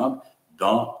Deutéronome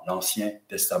dans l'Ancien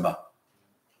Testament.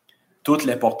 Toute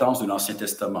l'importance de l'Ancien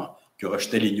Testament que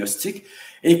rejetaient les gnostiques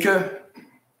et que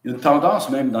une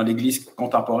tendance même dans l'Église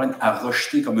contemporaine à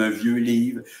rejeter comme un vieux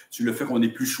livre sur le fait qu'on n'est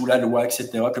plus sous la loi, etc.,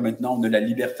 que maintenant on a la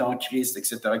liberté en Christ,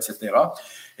 etc., etc.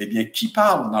 Eh bien, qui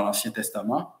parle dans l'Ancien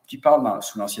Testament? Qui parle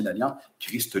sous l'Ancienne Alliance?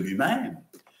 Christ lui-même.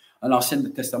 L'Ancien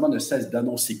Testament ne cesse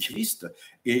d'annoncer Christ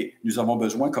et nous avons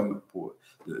besoin, comme pour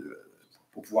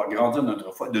pouvoir grandir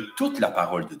notre foi, de toute la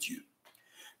parole de Dieu.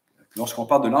 Lorsqu'on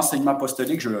parle de l'enseignement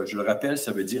apostolique, je le rappelle,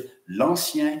 ça veut dire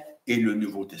l'Ancien et le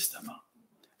Nouveau Testament.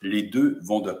 Les deux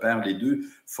vont de pair, les deux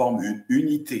forment une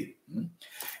unité.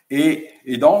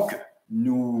 Et donc,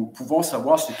 nous pouvons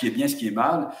savoir ce qui est bien, ce qui est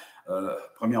mal,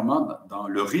 premièrement, dans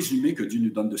le résumé que Dieu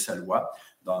nous donne de sa loi,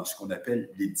 dans ce qu'on appelle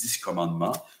les 10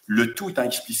 commandements, le tout étant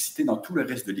explicité dans tout le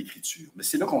reste de l'Écriture. Mais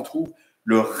c'est là qu'on trouve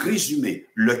le résumé,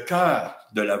 le cœur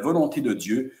de la volonté de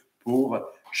Dieu pour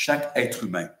chaque être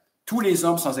humain. Tous les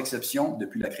hommes, sans exception,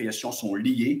 depuis la création, sont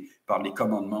liés par les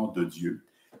commandements de Dieu,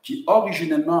 qui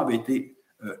originellement avaient été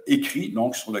écrits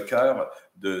donc, sur le cœur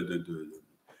de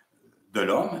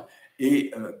l'homme.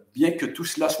 Et bien que tout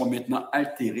cela soit maintenant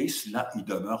altéré, cela y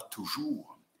demeure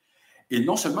toujours. Et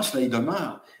non seulement cela y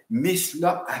demeure, mais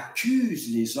cela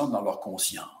accuse les hommes dans leur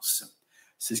conscience.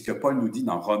 C'est ce que Paul nous dit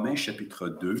dans Romains chapitre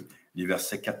 2, les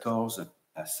versets 14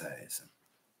 à 16.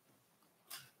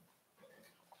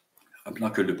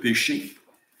 Rappelant que le péché,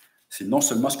 c'est non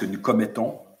seulement ce que nous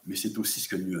commettons, mais c'est aussi ce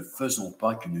que nous ne faisons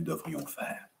pas que nous devrions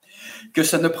faire. Que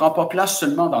ça ne prend pas place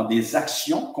seulement dans des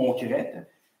actions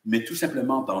concrètes, mais tout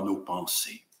simplement dans nos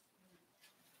pensées.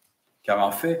 Car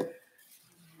en fait,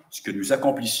 ce que nous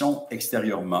accomplissons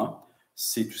extérieurement,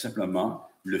 c'est tout simplement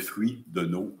le fruit de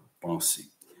nos pensées.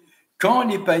 Quand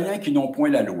les païens qui n'ont point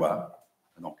la loi,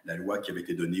 donc la loi qui avait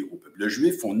été donnée au peuple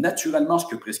juif, font naturellement ce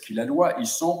que prescrit la loi, ils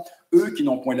sont, eux qui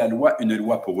n'ont point la loi, une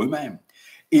loi pour eux-mêmes.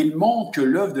 Ils montrent que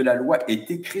l'œuvre de la loi est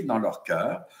écrite dans leur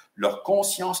cœur, leur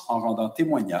conscience en rendant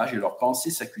témoignage et leurs pensées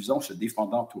s'accusant ou se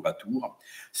défendant tour à tour.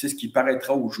 C'est ce qui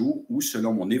paraîtra au jour où,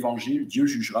 selon mon évangile, Dieu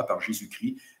jugera par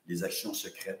Jésus-Christ les actions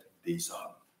secrètes des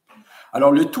hommes.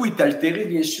 Alors, le tout est altéré,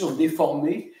 bien sûr,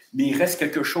 déformé, mais il reste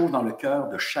quelque chose dans le cœur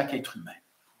de chaque être humain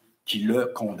qui le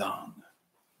condamne.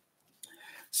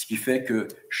 Ce qui fait que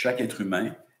chaque être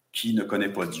humain qui ne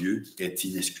connaît pas Dieu est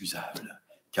inexcusable,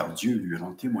 car Dieu lui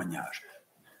rend témoignage.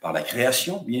 Par la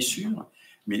création, bien sûr,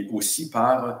 mais aussi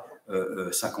par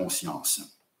sa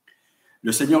conscience.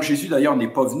 Le Seigneur Jésus, d'ailleurs,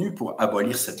 n'est pas venu pour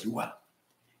abolir cette loi.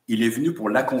 Il est venu pour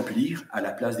l'accomplir à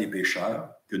la place des pécheurs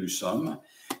que nous sommes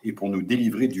et pour nous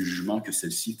délivrer du jugement que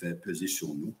celle-ci fait peser sur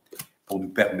nous, pour nous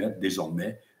permettre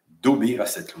désormais d'obéir à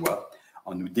cette loi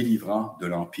en nous délivrant de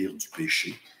l'empire du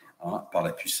péché par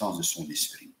la puissance de son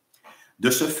esprit. De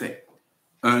ce fait,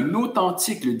 un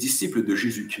authentique disciple de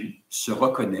Jésus-Christ se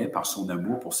reconnaît par son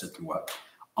amour pour cette loi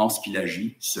en ce qu'il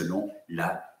agit selon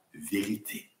la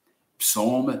vérité.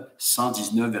 Psaume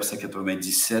 119, verset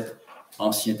 97,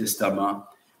 Ancien Testament.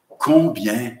 «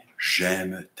 Combien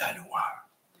j'aime ta loi!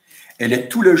 Elle est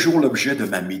tout le jour l'objet de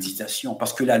ma méditation,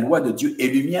 parce que la loi de Dieu est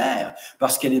lumière,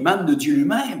 parce qu'elle émane de Dieu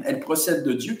lui-même. Elle procède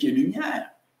de Dieu qui est lumière,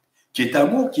 qui est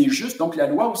amour, qui est juste. Donc la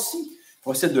loi aussi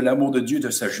procède de l'amour de Dieu, de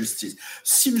sa justice.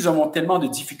 Si nous avons tellement de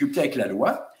difficultés avec la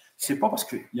loi, ce n'est pas parce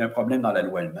qu'il y a un problème dans la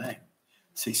loi elle-même,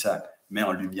 c'est que ça met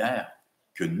en lumière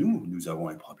que nous avons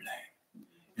un problème.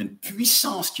 Une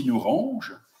puissance qui nous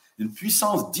ronge, une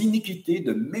puissance d'iniquité,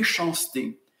 de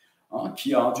méchanceté,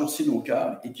 qui a endurci nos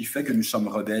cœurs et qui fait que nous sommes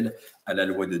rebelles à la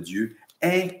loi de Dieu,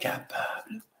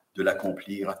 incapables de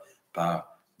l'accomplir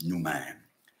par nous-mêmes.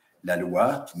 La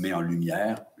loi met en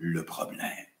lumière le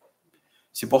problème.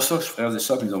 C'est pour ça, frères et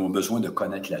sœurs, que nous avons besoin de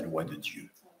connaître la loi de Dieu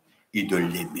et de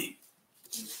l'aimer.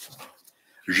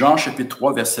 Jean chapitre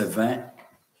 3, versets 20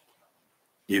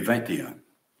 et 21.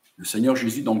 Le Seigneur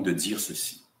Jésus donc de dire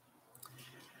ceci.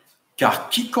 « Car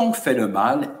quiconque fait le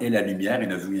mal est la lumière et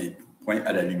ne vient point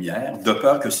à la lumière, de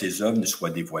peur que ses œuvres ne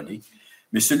soient dévoilées.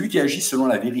 Mais celui qui agit selon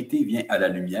la vérité vient à la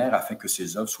lumière afin que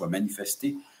ses œuvres soient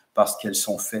manifestées parce qu'elles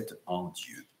sont faites en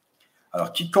Dieu. »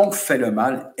 Alors, quiconque fait le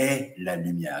mal est la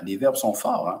lumière. Les verbes sont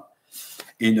forts,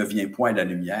 et ne vient point à la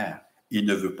lumière. Il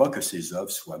ne veut pas que ses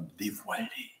œuvres soient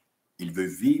dévoilées. Il veut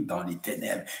vivre dans les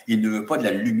ténèbres. Il ne veut pas de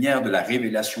la lumière de la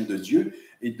révélation de Dieu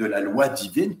et de la loi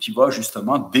divine qui va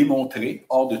justement démontrer,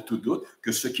 hors de tout doute,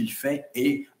 que ce qu'il fait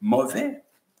est mauvais.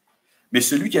 Mais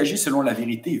celui qui agit selon la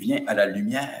vérité vient à la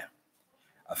lumière,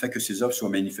 afin que ses œuvres soient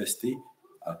manifestées,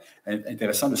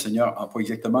 Intéressant, le Seigneur emploie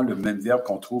exactement le même verbe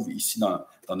qu'on trouve ici dans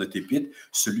notre épître,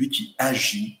 celui qui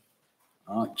agit,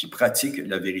 qui pratique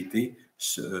la vérité,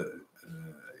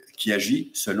 qui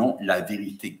agit selon la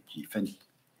vérité, qui fait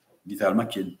littéralement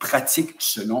qui est une pratique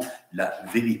selon la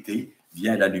vérité,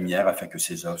 vient à la lumière afin que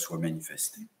ses œuvres soient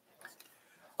manifestées.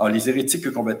 Alors, les hérétiques que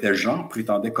combattait Jean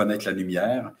prétendaient connaître la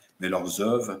lumière, mais leurs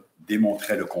œuvres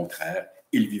démontraient le contraire.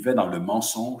 Ils vivaient dans le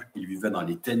mensonge, ils vivaient dans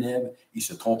les ténèbres, ils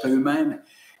se trompaient eux-mêmes,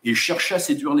 ils cherchaient à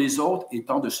séduire les autres,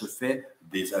 étant de ce fait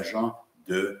des agents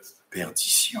de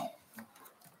perdition.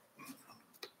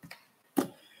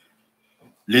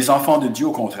 Les enfants de Dieu,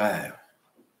 au contraire,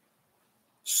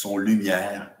 sont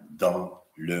lumière dans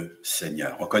le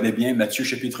Seigneur. On connaît bien Matthieu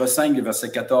chapitre 5,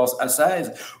 versets 14 à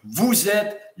 16. Vous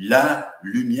êtes la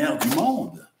lumière du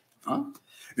monde.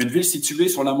 Une ville située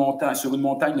sur une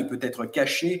montagne ne peut être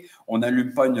cachée. On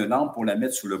n'allume pas une lampe pour la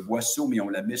mettre sous le boisseau, mais on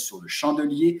la met sur le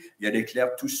chandelier et elle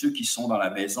éclaire tous ceux qui sont dans la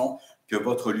maison. Que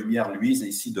votre lumière luise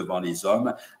ainsi devant les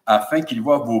hommes, afin qu'ils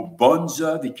voient vos bonnes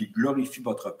œuvres et qu'ils glorifient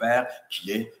votre Père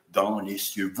qui est dans les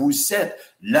cieux. Vous êtes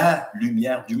la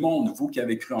lumière du monde, vous qui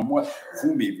avez cru en moi,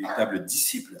 vous, mes véritables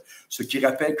disciples. Ce qui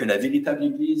rappelle que la véritable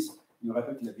Église,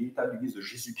 de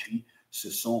Jésus-Christ, ce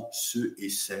sont ceux et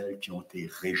celles qui ont été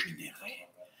régénérés,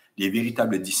 les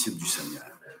véritables disciples du Seigneur.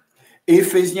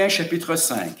 Éphésiens chapitre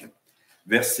 5,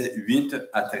 versets 8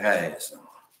 à 13.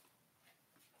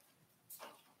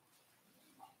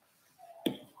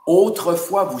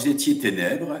 Autrefois, vous étiez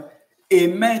ténèbres, et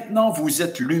maintenant vous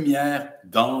êtes lumière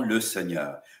dans le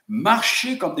Seigneur.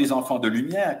 Marchez comme des enfants de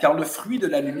lumière, car le fruit de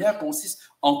la lumière consiste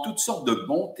en toutes sortes de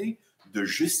bonté, de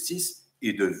justice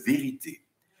et de vérité.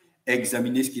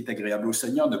 Examinez ce qui est agréable au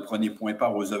Seigneur, ne prenez point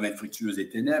part aux œuvres infructueuses des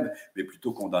ténèbres, mais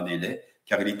plutôt condamnez-les,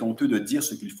 car il est honteux de dire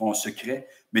ce qu'ils font en secret,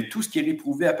 mais tout ce qui est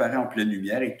réprouvé apparaît en pleine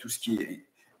lumière,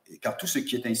 car tout ce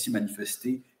qui est ainsi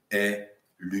manifesté est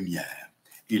lumière.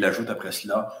 Il ajoute après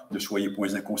cela, ne soyez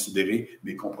point inconsidérés,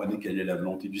 mais comprenez quelle est la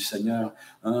volonté du Seigneur.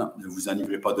 Ne vous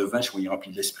enivrez pas de vin, soyez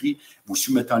remplis de l'esprit, vous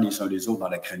soumettant les uns les autres dans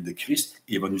la crainte de Christ,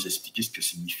 et il va nous expliquer ce que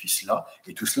signifie cela.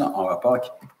 Et tout cela en rapport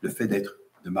avec le fait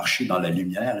de marcher dans la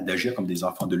lumière, d'agir comme des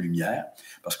enfants de lumière,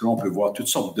 parce que là, on peut voir toutes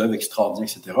sortes d'œuvres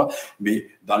extraordinaires, etc. Mais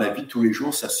dans la vie de tous les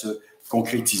jours, ça se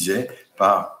concrétisait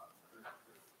par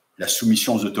la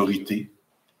soumission aux autorités,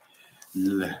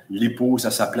 l'épouse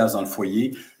à sa place dans le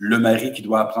foyer, le mari qui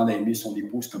doit apprendre à aimer son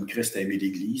épouse comme Christ a aimé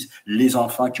l'Église, les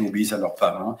enfants qui obéissent à leurs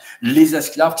parents, les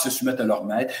esclaves qui se soumettent à leurs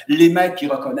maîtres, les maîtres qui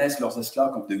reconnaissent leurs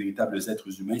esclaves comme de véritables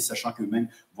êtres humains, sachant qu'eux-mêmes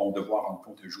vont devoir rendre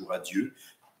compte un jour à Dieu,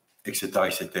 etc.,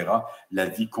 etc. La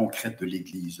vie concrète de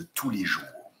l'Église, tous les jours.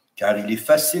 Car il est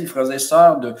facile, frères et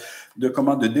sœurs, de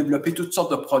développer toutes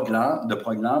sortes de programmes,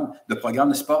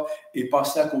 n'est-ce pas, et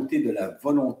passer à côté de la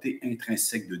volonté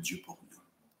intrinsèque de Dieu pour nous.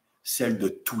 Celle de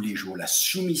tous les jours, la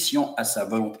soumission à sa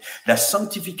volonté, la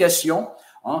sanctification,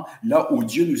 là où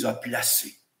Dieu nous a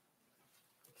placés.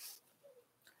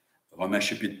 Romains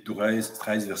chapitre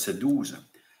 13, verset 12.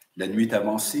 La nuit est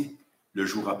avancée, le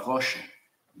jour approche.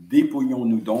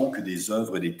 Dépouillons-nous donc des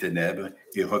œuvres des ténèbres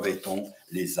et revêtons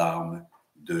les armes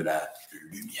de la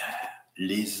lumière.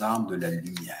 Les armes de la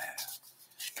lumière,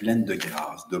 pleines de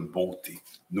grâce, de bonté.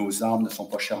 Nos armes ne sont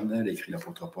pas charnelles, écrit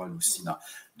l'apôtre Paul aussi dans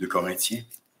 2 Corinthiens,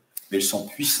 mais elles sont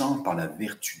puissantes par la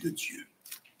vertu de Dieu.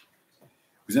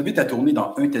 Je vous invite à tourner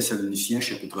dans 1 Thessaloniciens,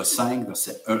 chapitre 5,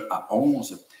 versets 1 à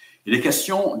 11. Il est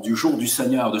question du jour du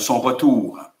Seigneur, de son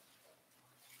retour.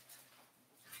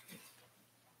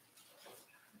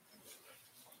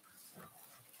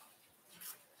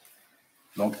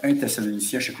 Donc, 1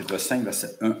 Thessaloniciens, chapitre 5,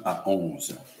 versets 1 à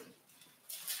 11.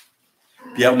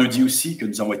 Pierre nous dit aussi que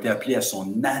nous avons été appelés à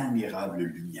son admirable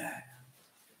lumière.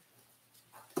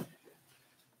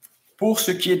 Pour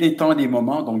ce qui est des temps et des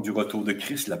moments, donc du retour de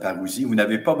Christ, la parousie, vous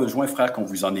n'avez pas besoin, frères, qu'on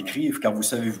vous en écrive, car vous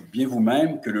savez bien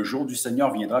vous-même que le jour du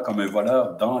Seigneur viendra comme un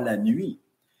voleur dans la nuit.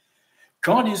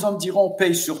 Quand les hommes diront paix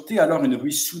et sûreté, alors une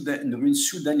ruine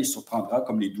soudaine les surprendra,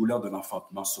 comme les douleurs de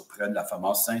l'enfantement surprennent la femme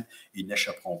enceinte et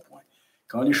n'échapperont point.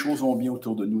 Quand les choses vont bien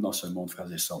autour de nous dans ce monde,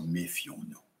 frères et sœurs,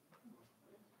 méfions-nous.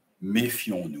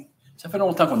 Méfions-nous. Ça fait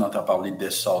longtemps qu'on entend parler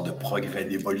d'essor, de progrès,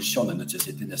 d'évolution de notre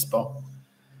société, n'est-ce pas?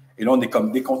 Et là, on est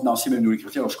comme décontenancés, même nous les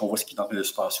chrétiens, lorsqu'on voit ce qui est en train de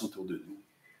se passer autour de nous.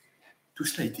 Tout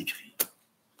cela est écrit.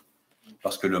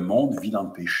 Parce que le monde vit dans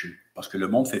le péché. Parce que le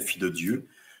monde fait fi de Dieu.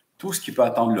 Tout ce qui peut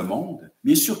attendre le monde.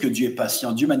 Bien sûr que Dieu est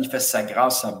patient. Dieu manifeste sa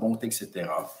grâce, sa bonté, etc.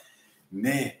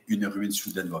 Mais une ruine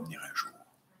soudaine va venir un jour.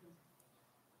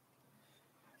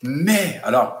 Mais,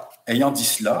 alors, ayant dit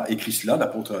cela, écrit cela,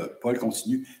 l'apôtre Paul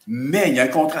continue, mais il y a un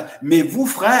contrat. Mais vous,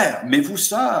 frères, mais vous,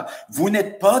 sœurs, vous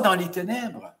n'êtes pas dans les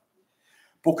ténèbres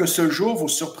pour que ce jour vous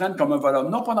surprenne comme un voleur.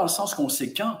 Non pas dans le sens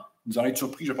conséquent, vous allez être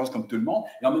surpris, je pense, comme tout le monde,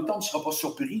 et en même temps, on ne sera pas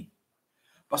surpris.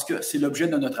 Parce que c'est l'objet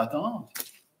de notre attente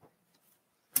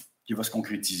qui va se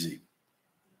concrétiser.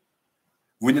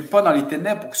 Vous n'êtes pas dans les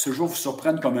ténèbres pour que ce jour vous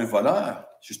surprenne comme un voleur.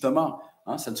 Justement,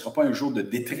 ce ne sera pas un jour de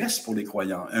détresse pour les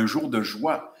croyants, un jour de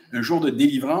joie, un jour de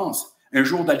délivrance, un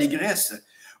jour d'allégresse.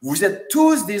 Vous êtes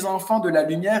tous des enfants de la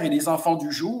lumière et des enfants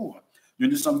du jour. Nous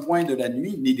ne sommes point de la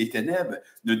nuit ni des ténèbres.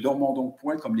 Ne dormons donc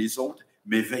point comme les autres,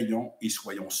 mais veillons et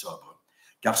soyons sobres.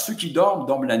 Car ceux qui dorment,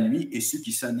 dorment la nuit, et ceux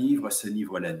qui s'enivrent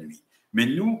la nuit. Mais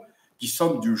nous, qui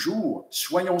sommes du jour,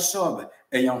 soyons sobres,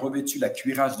 ayant revêtu la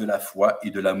cuirasse de la foi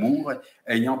et de l'amour,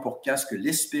 ayant pour casque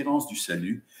l'espérance du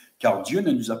salut, car Dieu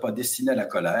ne nous a pas destinés à la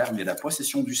colère, mais à la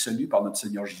possession du salut par notre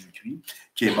Seigneur Jésus-Christ,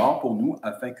 qui est mort pour nous,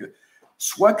 afin que,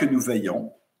 soit que nous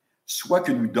veillions, soit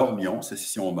que nous dormions, c'est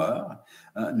si on meurt,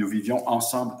 nous vivions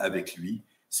ensemble avec lui.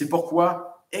 C'est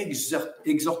pourquoi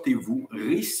exhortez-vous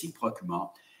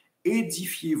réciproquement,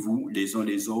 édifiez-vous les uns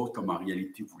les autres comme en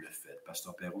réalité vous le faites.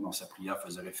 Pasteur Perrault, dans sa prière,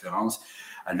 faisait référence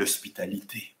à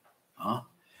l'hospitalité.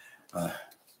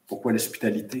 Pourquoi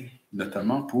l'hospitalité?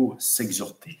 Notamment pour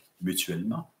s'exhorter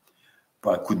mutuellement.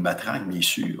 Pas à coup de matraque, bien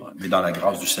sûr, mais dans la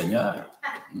grâce du Seigneur.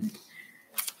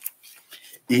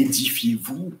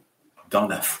 Édifiez-vous dans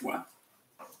la foi.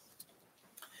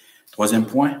 Troisième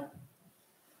point.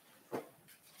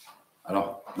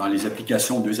 Alors, dans les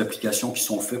applications, deux applications qui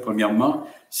sont faites. Premièrement,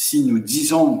 si nous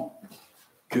disons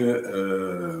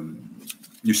que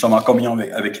nous sommes en communion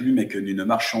avec lui, mais que nous ne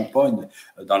marchons pas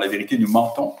dans la vérité, nous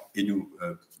mentons et nous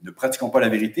ne pratiquons pas la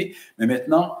vérité. Mais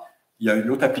maintenant, il y a une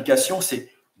autre application, c'est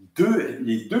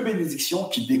les deux bénédictions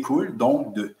qui découlent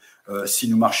donc de si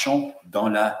nous marchons dans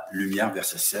la lumière,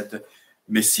 verset 7.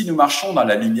 Mais si nous marchons dans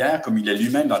la lumière, comme il est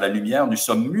lui-même dans la lumière, nous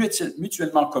sommes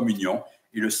mutuellement en communion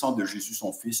et le sang de Jésus,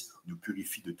 son Fils, nous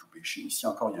purifie de tout péché. Ici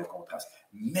encore, il y a un contraste.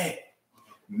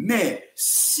 Mais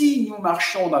si nous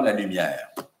marchons dans la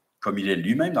lumière, comme il est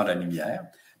lui-même dans la lumière,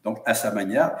 donc à sa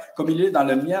manière, comme il est dans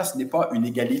la lumière, ce n'est pas une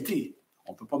égalité.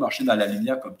 On ne peut pas marcher dans la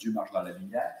lumière comme Dieu marche dans la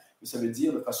lumière, mais ça veut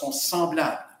dire de façon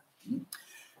semblable.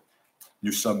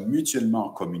 Nous sommes mutuellement en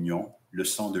communion. Le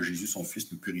sang de Jésus, son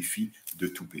Fils, nous purifie de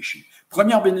tout péché.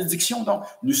 Première bénédiction, donc,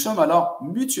 nous sommes alors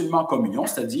mutuellement en communion,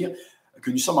 c'est-à-dire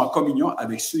que nous sommes en communion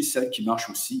avec ceux et celles qui marchent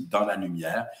aussi dans la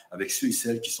lumière, avec ceux et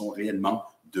celles qui sont réellement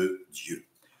de Dieu.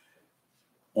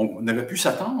 On aurait pu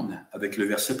s'attendre, avec le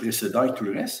verset précédent et tout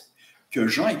le reste, que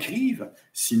Jean écrive,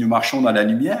 si nous marchons dans la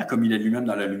lumière, comme il est lui-même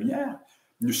dans la lumière,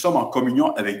 nous sommes en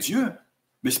communion avec Dieu.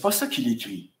 Mais ce n'est pas ça qu'il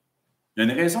écrit. Il y a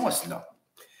une raison à cela.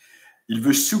 Il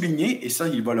veut souligner, et ça,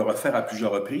 il va le refaire à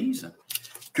plusieurs reprises,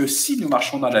 que si nous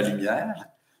marchons dans la lumière,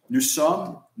 nous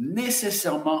sommes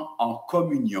nécessairement en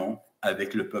communion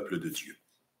avec le peuple de Dieu.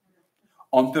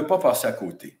 On ne peut pas passer à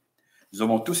côté. Nous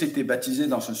avons tous été baptisés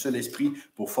dans un seul esprit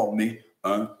pour former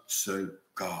un seul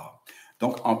corps.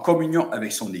 Donc, en communion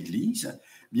avec son Église,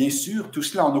 bien sûr, tout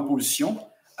cela en opposition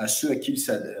à ceux à qui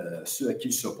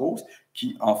il s'oppose,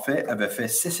 qui, en fait, avaient fait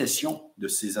sécession de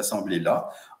ces assemblées-là,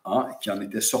 qui en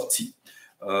étaient sortis.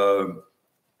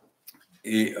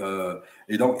 Et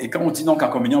quand on dit donc en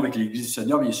communion avec l'Église du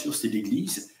Seigneur, bien sûr, c'est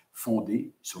l'Église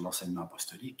fondée sur l'enseignement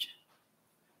apostolique.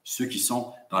 Ceux qui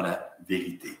sont dans la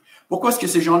vérité. Pourquoi est-ce que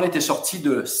ces gens-là étaient sortis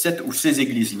de cette ou ces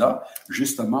églises-là?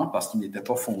 Justement parce qu'ils n'étaient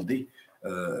pas fondés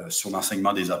sur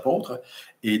l'enseignement des apôtres,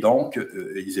 et donc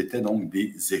ils étaient donc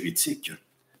des hérétiques.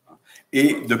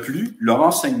 Et de plus, leur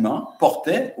enseignement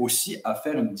portait aussi à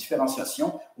faire une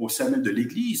différenciation au sein même de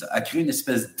l'Église, à créer une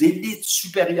espèce d'élite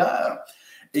supérieure.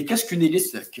 Et qu'est-ce qu'une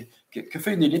élite? Que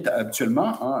fait une élite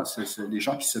habituellement? C'est les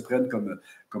gens qui se prennent comme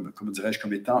dirais-je,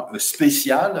 comme étant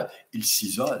spécial, ils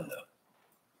s'isolent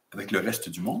avec le reste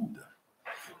du monde.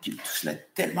 Tout cela est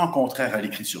tellement contraire à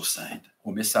l'Écriture sainte,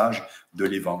 au message de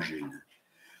l'Évangile.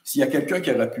 S'il y a quelqu'un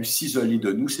qui aurait pu s'isoler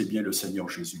de nous, c'est bien le Seigneur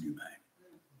Jésus lui-même.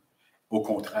 Au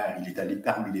contraire, il est allé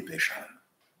parmi les pécheurs.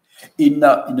 Il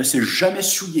ne s'est jamais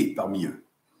souillé parmi eux.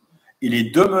 Il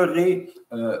est demeuré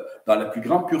dans la plus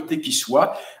grande pureté qui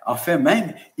soit. En fait,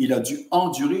 même, il a dû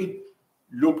endurer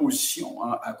l'opposition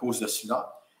à cause de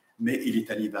cela, mais il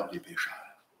est allé vers les pécheurs.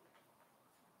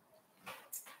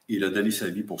 Il a donné sa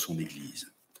vie pour son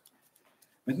Église.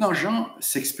 Maintenant, Jean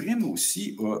s'exprime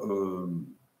aussi...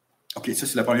 OK, ça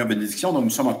c'est la première bénédiction. Donc, nous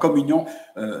sommes en communion,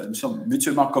 nous sommes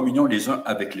mutuellement en communion les uns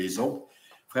avec les autres.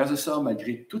 Frères et sœurs,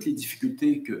 malgré toutes les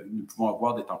difficultés que nous pouvons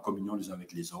avoir d'être en communion les uns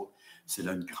avec les autres, c'est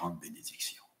là une grande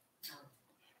bénédiction.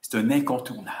 C'est un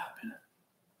incontournable.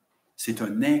 C'est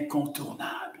un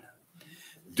incontournable.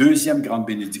 Deuxième grande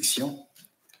bénédiction,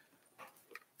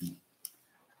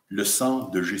 le sang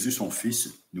de Jésus, son Fils,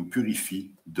 nous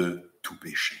purifie de tout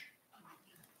péché.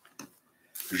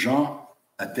 Jean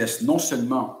atteste non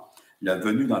seulement la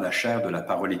venue dans la chair de la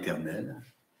parole éternelle,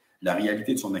 la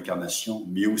réalité de son incarnation,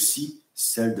 mais aussi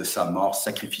celle de sa mort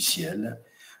sacrificielle,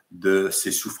 de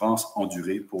ses souffrances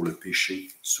endurées pour le péché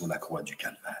sur la croix du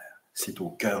Calvaire. C'est au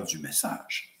cœur du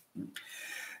message.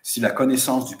 Si la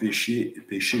connaissance du péché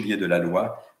vient de la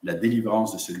loi, la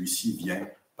délivrance de celui-ci vient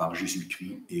par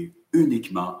Jésus-Christ et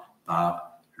uniquement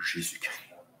par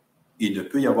Jésus-Christ. Il ne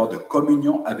peut y avoir de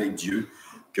communion avec Dieu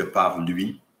que par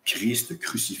lui, Christ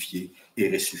crucifié et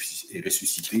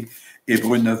ressuscité.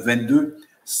 Hébreux 9, 22,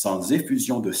 sans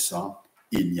effusion de sang,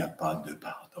 il n'y a pas de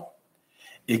pardon.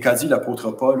 Et qu'a dit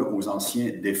l'apôtre Paul aux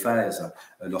anciens d'Éphèse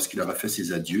lorsqu'il leur a fait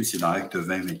ses adieux, c'est dans Actes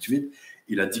 20, 28,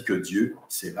 il a dit que Dieu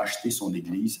s'est racheté son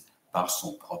Église par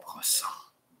son propre sang.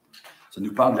 Ça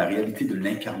nous parle de la réalité de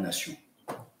l'incarnation.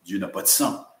 Dieu n'a pas de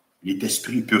sang. Il est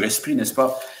esprit, pur esprit, n'est-ce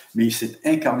pas? Mais il s'est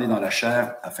incarné dans la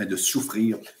chair afin de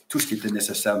souffrir tout ce qui était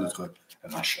nécessaire à notre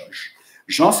rachage.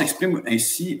 Jean s'exprime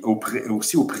ainsi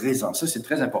aussi au présent. Ça, c'est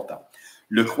très important.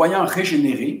 Le croyant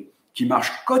régénéré qui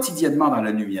marche quotidiennement dans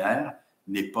la lumière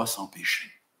n'est pas sans péché.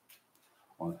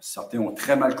 Certains ont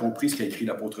très mal compris ce qu'a écrit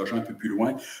l'apôtre Jean un peu plus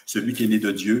loin. Celui qui est né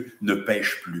de Dieu ne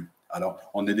pêche plus. Alors,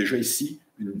 on a déjà ici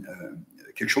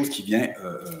quelque chose qui vient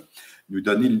nous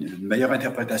donner une meilleure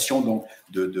interprétation donc,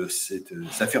 de cette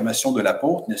affirmation de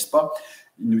l'apôtre, n'est-ce pas?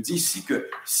 Il nous dit ici que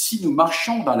si nous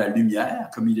marchons dans la lumière,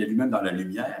 comme il est lui-même dans la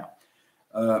lumière,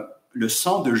 le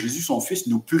sang de Jésus, son Fils,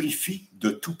 nous purifie de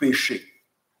tout péché.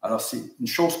 Alors, c'est une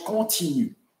chose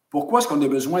continue. Pourquoi est-ce qu'on a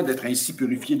besoin d'être ainsi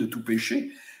purifié de tout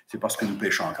péché? C'est parce que nous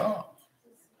péchons encore.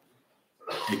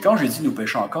 Et quand je dis nous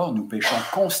péchons encore, nous péchons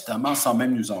constamment sans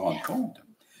même nous en rendre compte.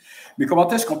 Mais comment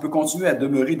est-ce qu'on peut continuer à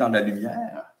demeurer dans la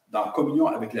lumière, dans la communion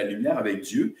avec la lumière, avec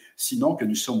Dieu, sinon que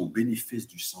nous sommes au bénéfice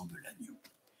du sang de l'agneau?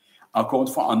 Encore une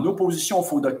fois, en opposition au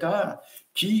faux docteur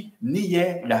qui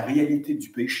niait la réalité du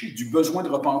péché, du besoin de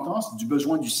repentance, du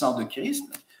besoin du sang de Christ.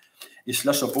 Et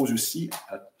cela s'oppose aussi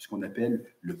à ce qu'on appelle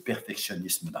le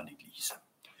perfectionnisme dans l'Église.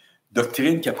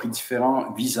 Doctrine qui a pris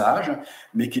différents visages,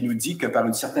 mais qui nous dit que par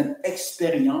une certaine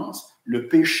expérience, le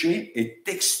péché est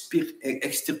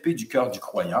extirpé du cœur du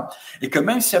croyant et que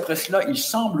même si après cela, il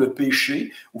semble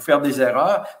pécher ou faire des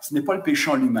erreurs, ce n'est pas le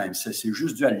péché en lui-même, c'est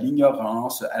juste dû à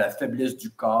l'ignorance, à la faiblesse du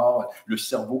corps, le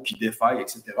cerveau qui défaille,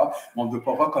 etc. On ne veut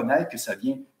pas reconnaître que ça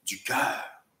vient du cœur.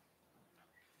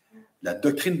 La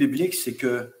doctrine biblique, c'est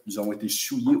que nous avons été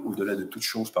souillés au-delà de toute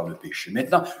chose par le péché.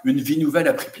 Maintenant, une vie nouvelle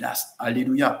a pris place.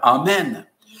 Alléluia. Amen.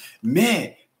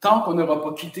 Mais tant qu'on n'aura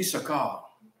pas quitté ce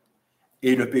corps,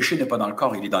 et le péché n'est pas dans le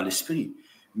corps, il est dans l'esprit.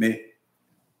 Mais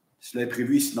cela est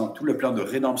prévu ici dans tout le plan de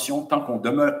rédemption. Tant qu'on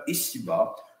demeure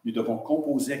ici-bas, nous devons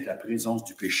composer avec la présence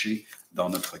du péché dans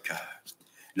notre cœur.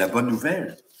 La bonne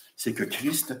nouvelle, c'est que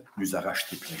Christ nous a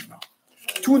rachetés pleinement.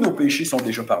 Tous nos péchés sont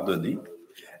déjà pardonnés,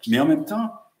 mais en même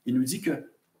temps, il nous dit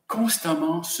que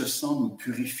constamment, ce sang nous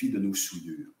purifie de nos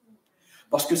souillures.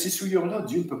 Parce que ces souillures-là,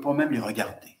 Dieu ne peut pas même les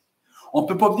regarder. On ne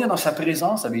peut pas venir dans sa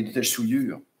présence avec de telles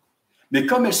souillures. Mais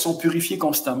comme elles sont purifiées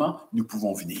constamment, nous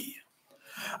pouvons venir.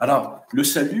 Alors, le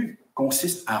salut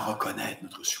consiste à reconnaître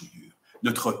notre souillure,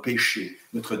 notre péché,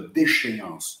 notre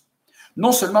déchéance.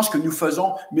 Non seulement ce que nous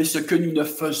faisons, mais ce que nous ne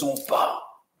faisons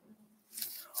pas.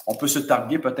 On peut se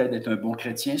targuer peut-être d'être un bon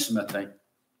chrétien ce matin.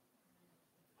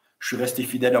 Je suis resté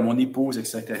fidèle à mon épouse,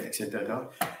 etc., etc.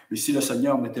 Mais si le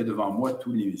Seigneur mettait devant moi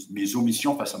toutes mes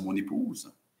omissions face à mon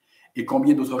épouse, et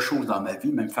combien d'autres choses dans ma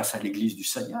vie, même face à l'Église du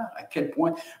Seigneur, à quel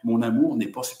point mon amour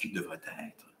n'est pas ce qu'il devrait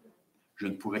être, je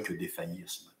ne pourrais que défaillir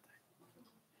ce matin.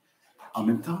 En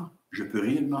même temps, je peux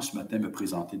réellement ce matin me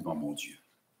présenter devant mon Dieu,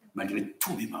 malgré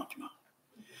tous mes manquements,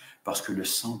 parce que le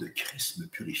sang de Christ me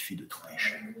purifie de tout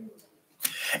péché.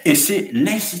 Et c'est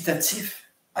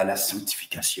l'incitatif à la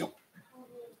sanctification.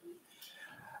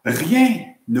 Rien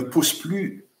ne pousse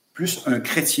plus un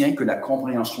chrétien que la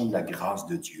compréhension de la grâce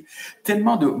de Dieu.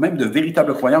 Tellement même de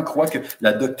véritables croyants croient que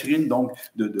la doctrine donc,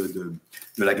 de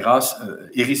la grâce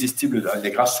irrésistible, de la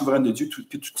grâce souveraine de Dieu,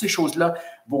 que toutes ces choses-là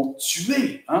vont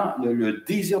tuer le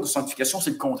désir de sanctification,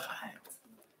 c'est le contraire.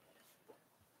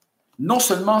 Non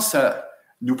seulement ça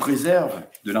nous préserve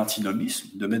de l'antinomisme,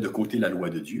 de mettre de côté la loi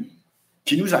de Dieu,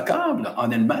 qui nous accable en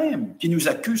elle-même, qui nous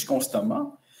accuse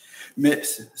constamment, mais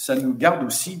ça nous garde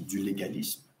aussi du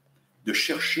légalisme, de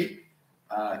chercher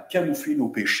à camoufler nos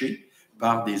péchés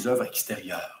par des œuvres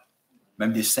extérieures,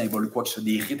 même des symboles, quoi que ce soit,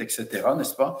 des rites, etc.,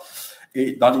 n'est-ce pas?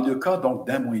 Et dans les deux cas, donc,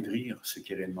 d'amoindrir ce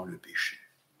qui est réellement le péché.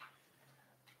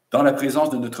 Dans la présence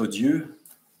de notre Dieu,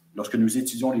 lorsque nous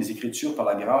étudions les Écritures par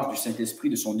la grâce du Saint-Esprit,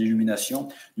 de son illumination,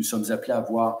 nous sommes appelés à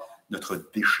voir notre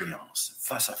déchéance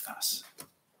face à face.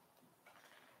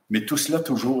 Mais tout cela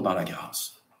toujours dans la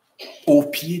grâce. au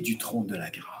pied du trône de la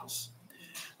grâce.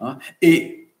 Hein?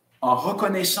 Et en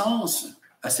reconnaissance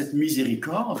à cette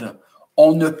miséricorde,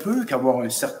 on ne peut qu'avoir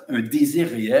un désir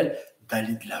réel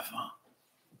d'aller de l'avant,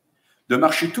 de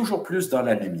marcher toujours plus dans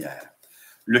la lumière.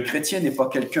 Le chrétien n'est pas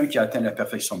quelqu'un qui a atteint la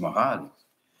perfection morale.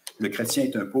 Le chrétien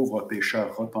est un pauvre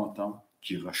pécheur repentant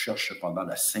qui recherche cependant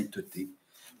la sainteté,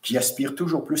 qui aspire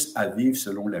toujours plus à vivre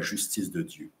selon la justice de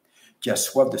Dieu, qui a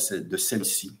soif de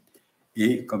celle-ci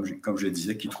et, comme je le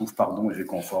disais, qui trouve pardon et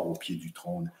réconfort au pied du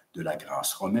trône de la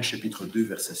grâce. Romains chapitre 2,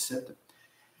 verset 7.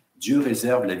 Dieu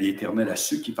réserve la vie éternelle à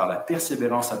ceux qui, par la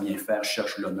persévérance à bien faire,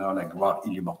 cherchent l'honneur, la gloire et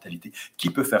l'immortalité.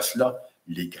 Qui peut faire cela?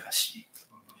 Les graciés.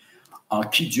 En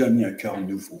qui Dieu a mis un cœur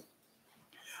nouveau.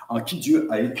 En qui Dieu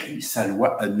a écrit sa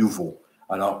loi à nouveau.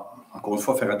 Alors, encore une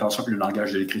fois, faire attention avec le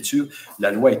langage de l'Écriture.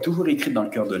 La loi est toujours écrite dans le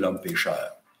cœur de l'homme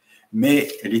pécheur. Mais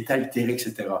elle est altérée,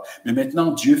 etc. Mais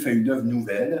maintenant, Dieu fait une œuvre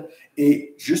nouvelle.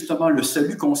 Et justement, le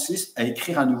salut consiste à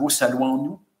écrire à nouveau sa loi en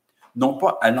nous. Non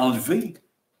pas à l'enlever.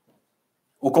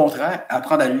 Au contraire,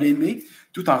 apprendre à l'aimer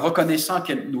tout en reconnaissant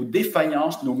nos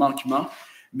défaillances, nos manquements.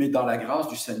 Mais dans la grâce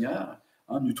du Seigneur,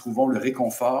 nous trouvons le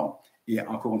réconfort et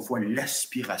encore une fois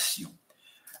l'aspiration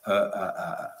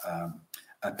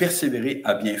à persévérer,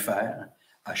 à bien faire,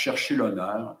 à chercher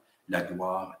l'honneur, la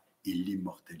gloire et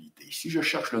l'immortalité. Si je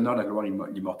cherche l'honneur, la gloire et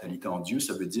l'immortalité en Dieu,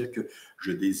 ça veut dire que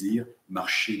je désire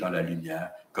marcher dans la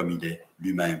lumière comme il est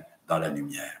lui-même dans la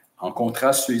lumière. En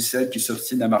contraste, ceux et celles qui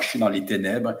s'obstinent à marcher dans les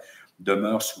ténèbres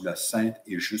demeurent sous la sainte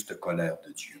et juste colère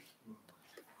de Dieu.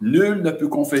 Nul ne peut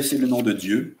confesser le nom de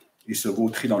Dieu et se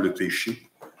vautrer dans le péché.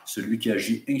 Celui qui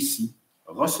agit ainsi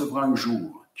recevra un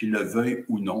jour, qu'il le veuille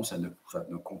ou non, ça ne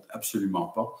compte absolument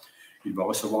pas, il va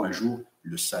recevoir un jour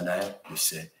le salaire de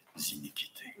ses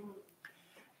iniquités.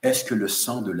 Est-ce que le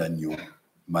sang de l'agneau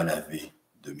m'a lavé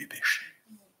de mes péchés?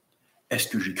 Est-ce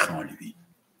que j'ai cru en lui?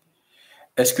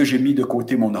 Est-ce que j'ai mis de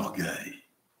côté mon orgueil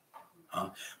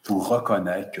pour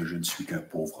reconnaître que je ne suis qu'un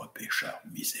pauvre pécheur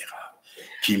misérable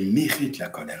qui mérite la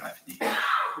colère à venir,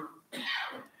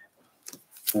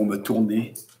 pour me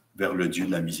tourner vers le Dieu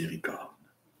de la miséricorde,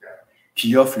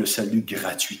 qui offre le salut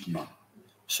gratuitement.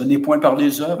 Ce n'est point par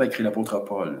les œuvres, a écrit l'apôtre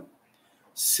Paul.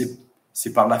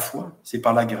 C'est par la foi, c'est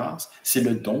par la grâce, c'est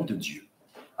le don de Dieu,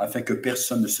 afin que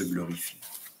personne ne se glorifie.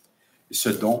 Et ce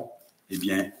don, eh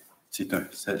bien,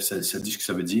 ça dit ce que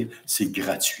ça veut dire, c'est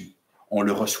gratuit. On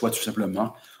le reçoit tout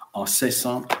simplement en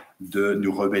cessant de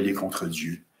nous rebeller contre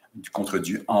Dieu,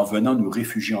 en venant nous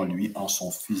réfugier en lui, en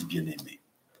son Fils bien-aimé.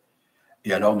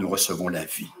 Et alors nous recevons la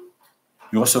vie,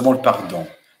 nous recevons le pardon,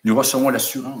 nous recevons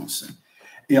l'assurance.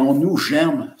 Et en nous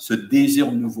germe ce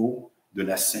désir nouveau de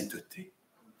la sainteté,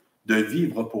 de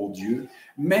vivre pour Dieu,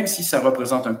 même si ça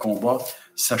représente un combat,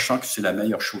 sachant que c'est la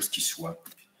meilleure chose qui soit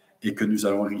et que nous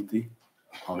allons hériter,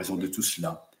 en raison de tout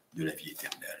cela, de la vie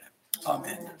éternelle.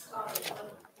 Amen.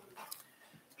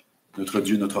 Notre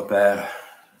Dieu, notre Père,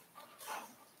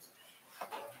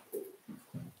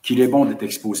 qu'il est bon d'être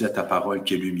exposé à ta parole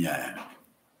qui est lumière.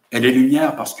 Elle est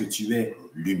lumière parce que tu es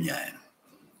lumière.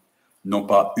 Non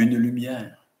pas une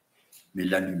lumière, mais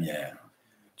la lumière.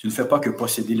 Tu ne fais pas que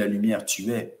posséder la lumière,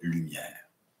 tu es lumière.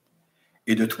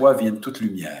 Et de toi vient toute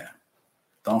lumière,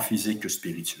 tant physique que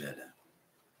spirituelle.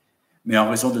 Mais en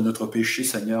raison de notre péché,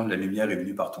 Seigneur, la lumière est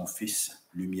venue par ton Fils,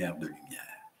 lumière de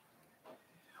lumière.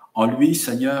 En lui,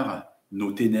 Seigneur,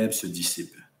 nos ténèbres se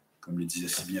dissipent, comme le disait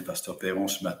si bien Pasteur Perron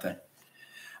ce matin.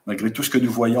 Malgré tout ce que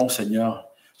nous voyons, Seigneur,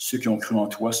 ceux qui ont cru en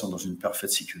toi sont dans une parfaite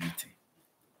sécurité.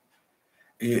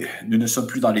 Et nous ne sommes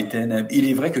plus dans les ténèbres. Il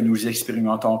est vrai que nous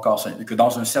expérimentons encore, que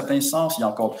dans un certain sens, il y a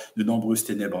encore de nombreuses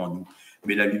ténèbres en nous,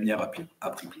 mais la lumière a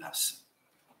pris place.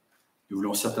 Nous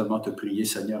voulons certainement te prier,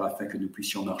 Seigneur, afin que nous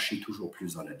puissions marcher toujours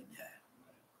plus dans la lumière.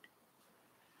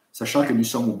 Sachant que nous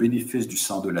sommes au bénéfice du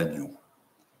sang de l'agneau,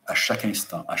 à chaque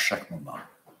instant, à chaque moment.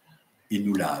 Il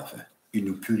nous lave, il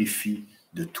nous purifie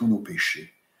de tous nos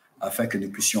péchés, afin que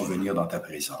nous puissions venir dans ta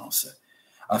présence,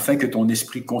 afin que ton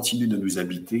esprit continue de nous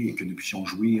habiter et que nous puissions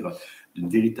jouir d'une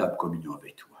véritable communion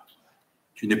avec toi.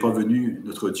 Tu n'es pas venu,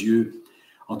 notre Dieu,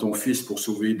 en ton Fils pour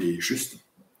sauver des justes,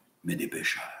 mais des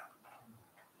pécheurs.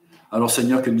 Alors,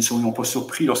 Seigneur, que nous ne soyons pas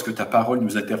surpris lorsque ta parole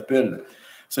nous interpelle,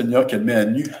 Seigneur, qu'elle met à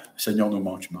nu, Seigneur, nos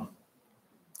manquements.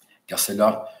 Car c'est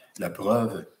là la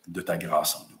preuve de ta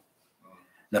grâce en nous,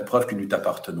 la preuve que nous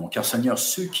t'appartenons. Car, Seigneur,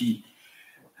 ceux qui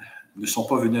ne sont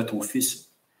pas venus à ton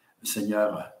Fils,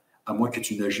 Seigneur, à moins que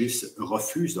tu n'agisses,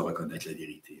 refusent de reconnaître la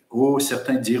vérité. Oh,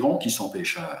 certains diront qu'ils sont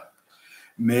pécheurs,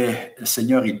 mais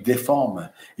Seigneur, ils déforment,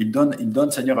 ils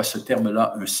donnent, Seigneur, à ce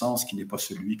terme-là un sens qui n'est pas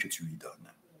celui que tu lui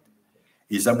donnes.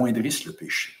 Ils amoindrissent le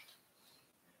péché.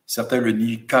 Certains le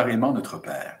nient carrément, notre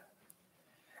Père.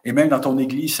 Et même dans ton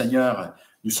Église, Seigneur,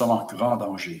 Nous sommes en grand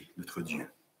danger, notre Dieu.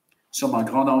 Nous sommes en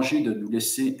grand danger de nous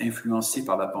laisser influencer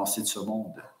par la pensée de ce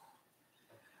monde.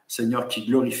 Seigneur, qui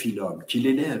glorifie l'homme, qui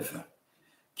l'élève,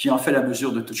 qui en fait la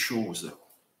mesure de toutes choses.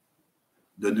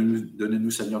 Donne-nous,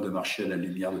 Seigneur, de marcher à la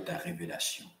lumière de ta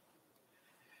révélation,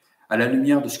 à la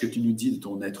lumière de ce que tu nous dis de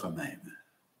ton être même,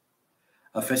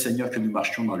 afin, Seigneur, que nous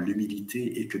marchions dans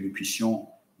l'humilité et que nous puissions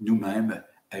nous-mêmes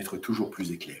être toujours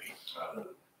plus éclairés.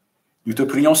 Nous te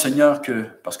prions, Seigneur,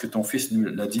 parce que ton Fils nous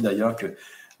l'a dit d'ailleurs, que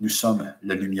nous sommes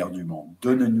la lumière du monde.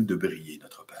 Donne-nous de briller,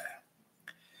 notre Père.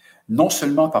 Non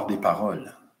seulement par des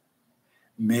paroles,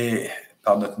 mais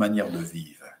par notre manière de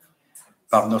vivre,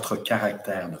 par notre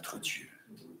caractère, notre Dieu.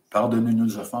 Pardonne-nous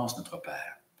nos offenses, notre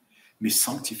Père, mais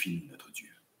sanctifie-nous, notre Dieu.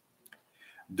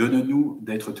 Donne-nous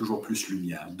d'être toujours plus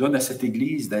lumière. Donne à cette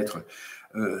Église d'être,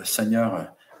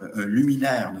 Seigneur, un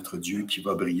luminaire, notre Dieu, qui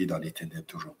va briller dans les ténèbres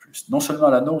toujours plus. Non seulement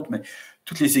la nôtre, mais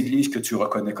toutes les églises que tu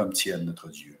reconnais comme tiennes, notre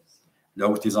Dieu. Là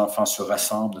où tes enfants se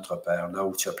rassemblent, notre Père, là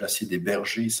où tu as placé des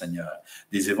bergers, Seigneur,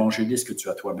 des évangélistes que tu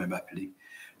as toi-même appelés.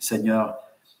 Seigneur,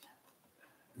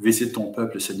 visite ton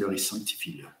peuple, Seigneur, et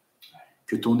sanctifie-le.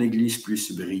 Que ton Église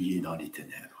puisse briller dans les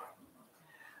ténèbres.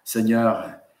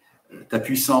 Seigneur, ta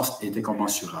puissance est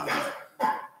incommensurable.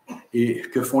 Et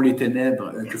que font les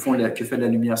ténèbres, que fait la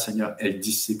lumière, Seigneur? Elle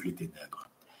dissipe les ténèbres.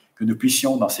 Que nous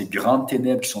puissions, dans ces grandes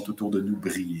ténèbres qui sont autour de nous,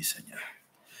 briller, Seigneur.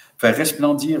 Faire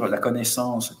resplendir la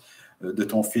connaissance de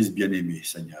ton Fils bien-aimé,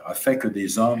 Seigneur, afin que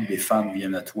des hommes, des femmes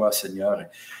viennent à toi, Seigneur,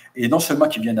 et non seulement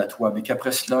qu'ils viennent à toi, mais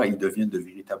qu'après cela, ils deviennent de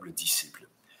véritables disciples,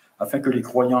 afin que les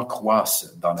croyants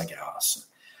croissent dans la grâce,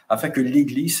 afin que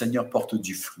l'Église, Seigneur, porte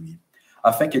du fruit,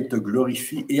 afin qu'elle te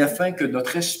glorifie et afin que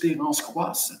notre espérance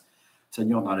croisse,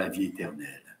 Seigneur, dans la vie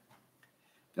éternelle.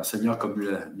 Car, Seigneur, comme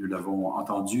nous l'avons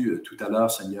entendu tout à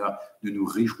l'heure, Seigneur, nous nous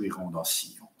réjouirons dans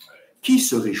Sion. Qui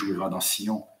se réjouira dans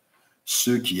Sion?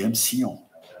 Ceux qui aiment Sion.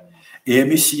 Et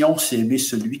aimer Sion, c'est aimer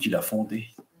celui qui l'a fondé.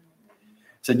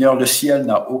 Seigneur, le ciel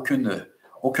n'a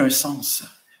aucun sens.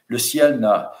 Le ciel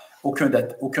n'a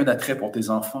aucun attrait pour tes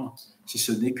enfants, si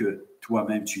ce n'est que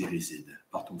toi-même tu y résides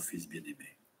par ton Fils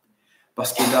bien-aimé.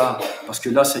 Parce que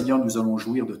là, Seigneur, nous allons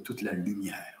jouir de toute la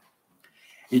lumière.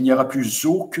 Il n'y aura plus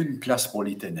aucune place pour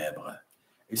les ténèbres.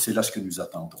 Et c'est là ce que nous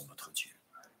attendons, notre Dieu.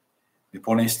 Mais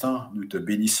pour l'instant, nous te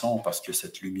bénissons parce que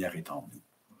cette lumière est en nous.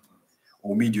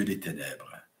 Au milieu des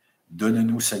ténèbres,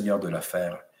 donne-nous, Seigneur, de la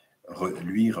faire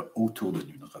luire autour de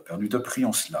nous, notre Père. Nous te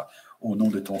prions cela au nom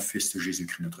de ton Fils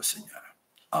Jésus-Christ, notre Seigneur.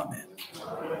 Amen.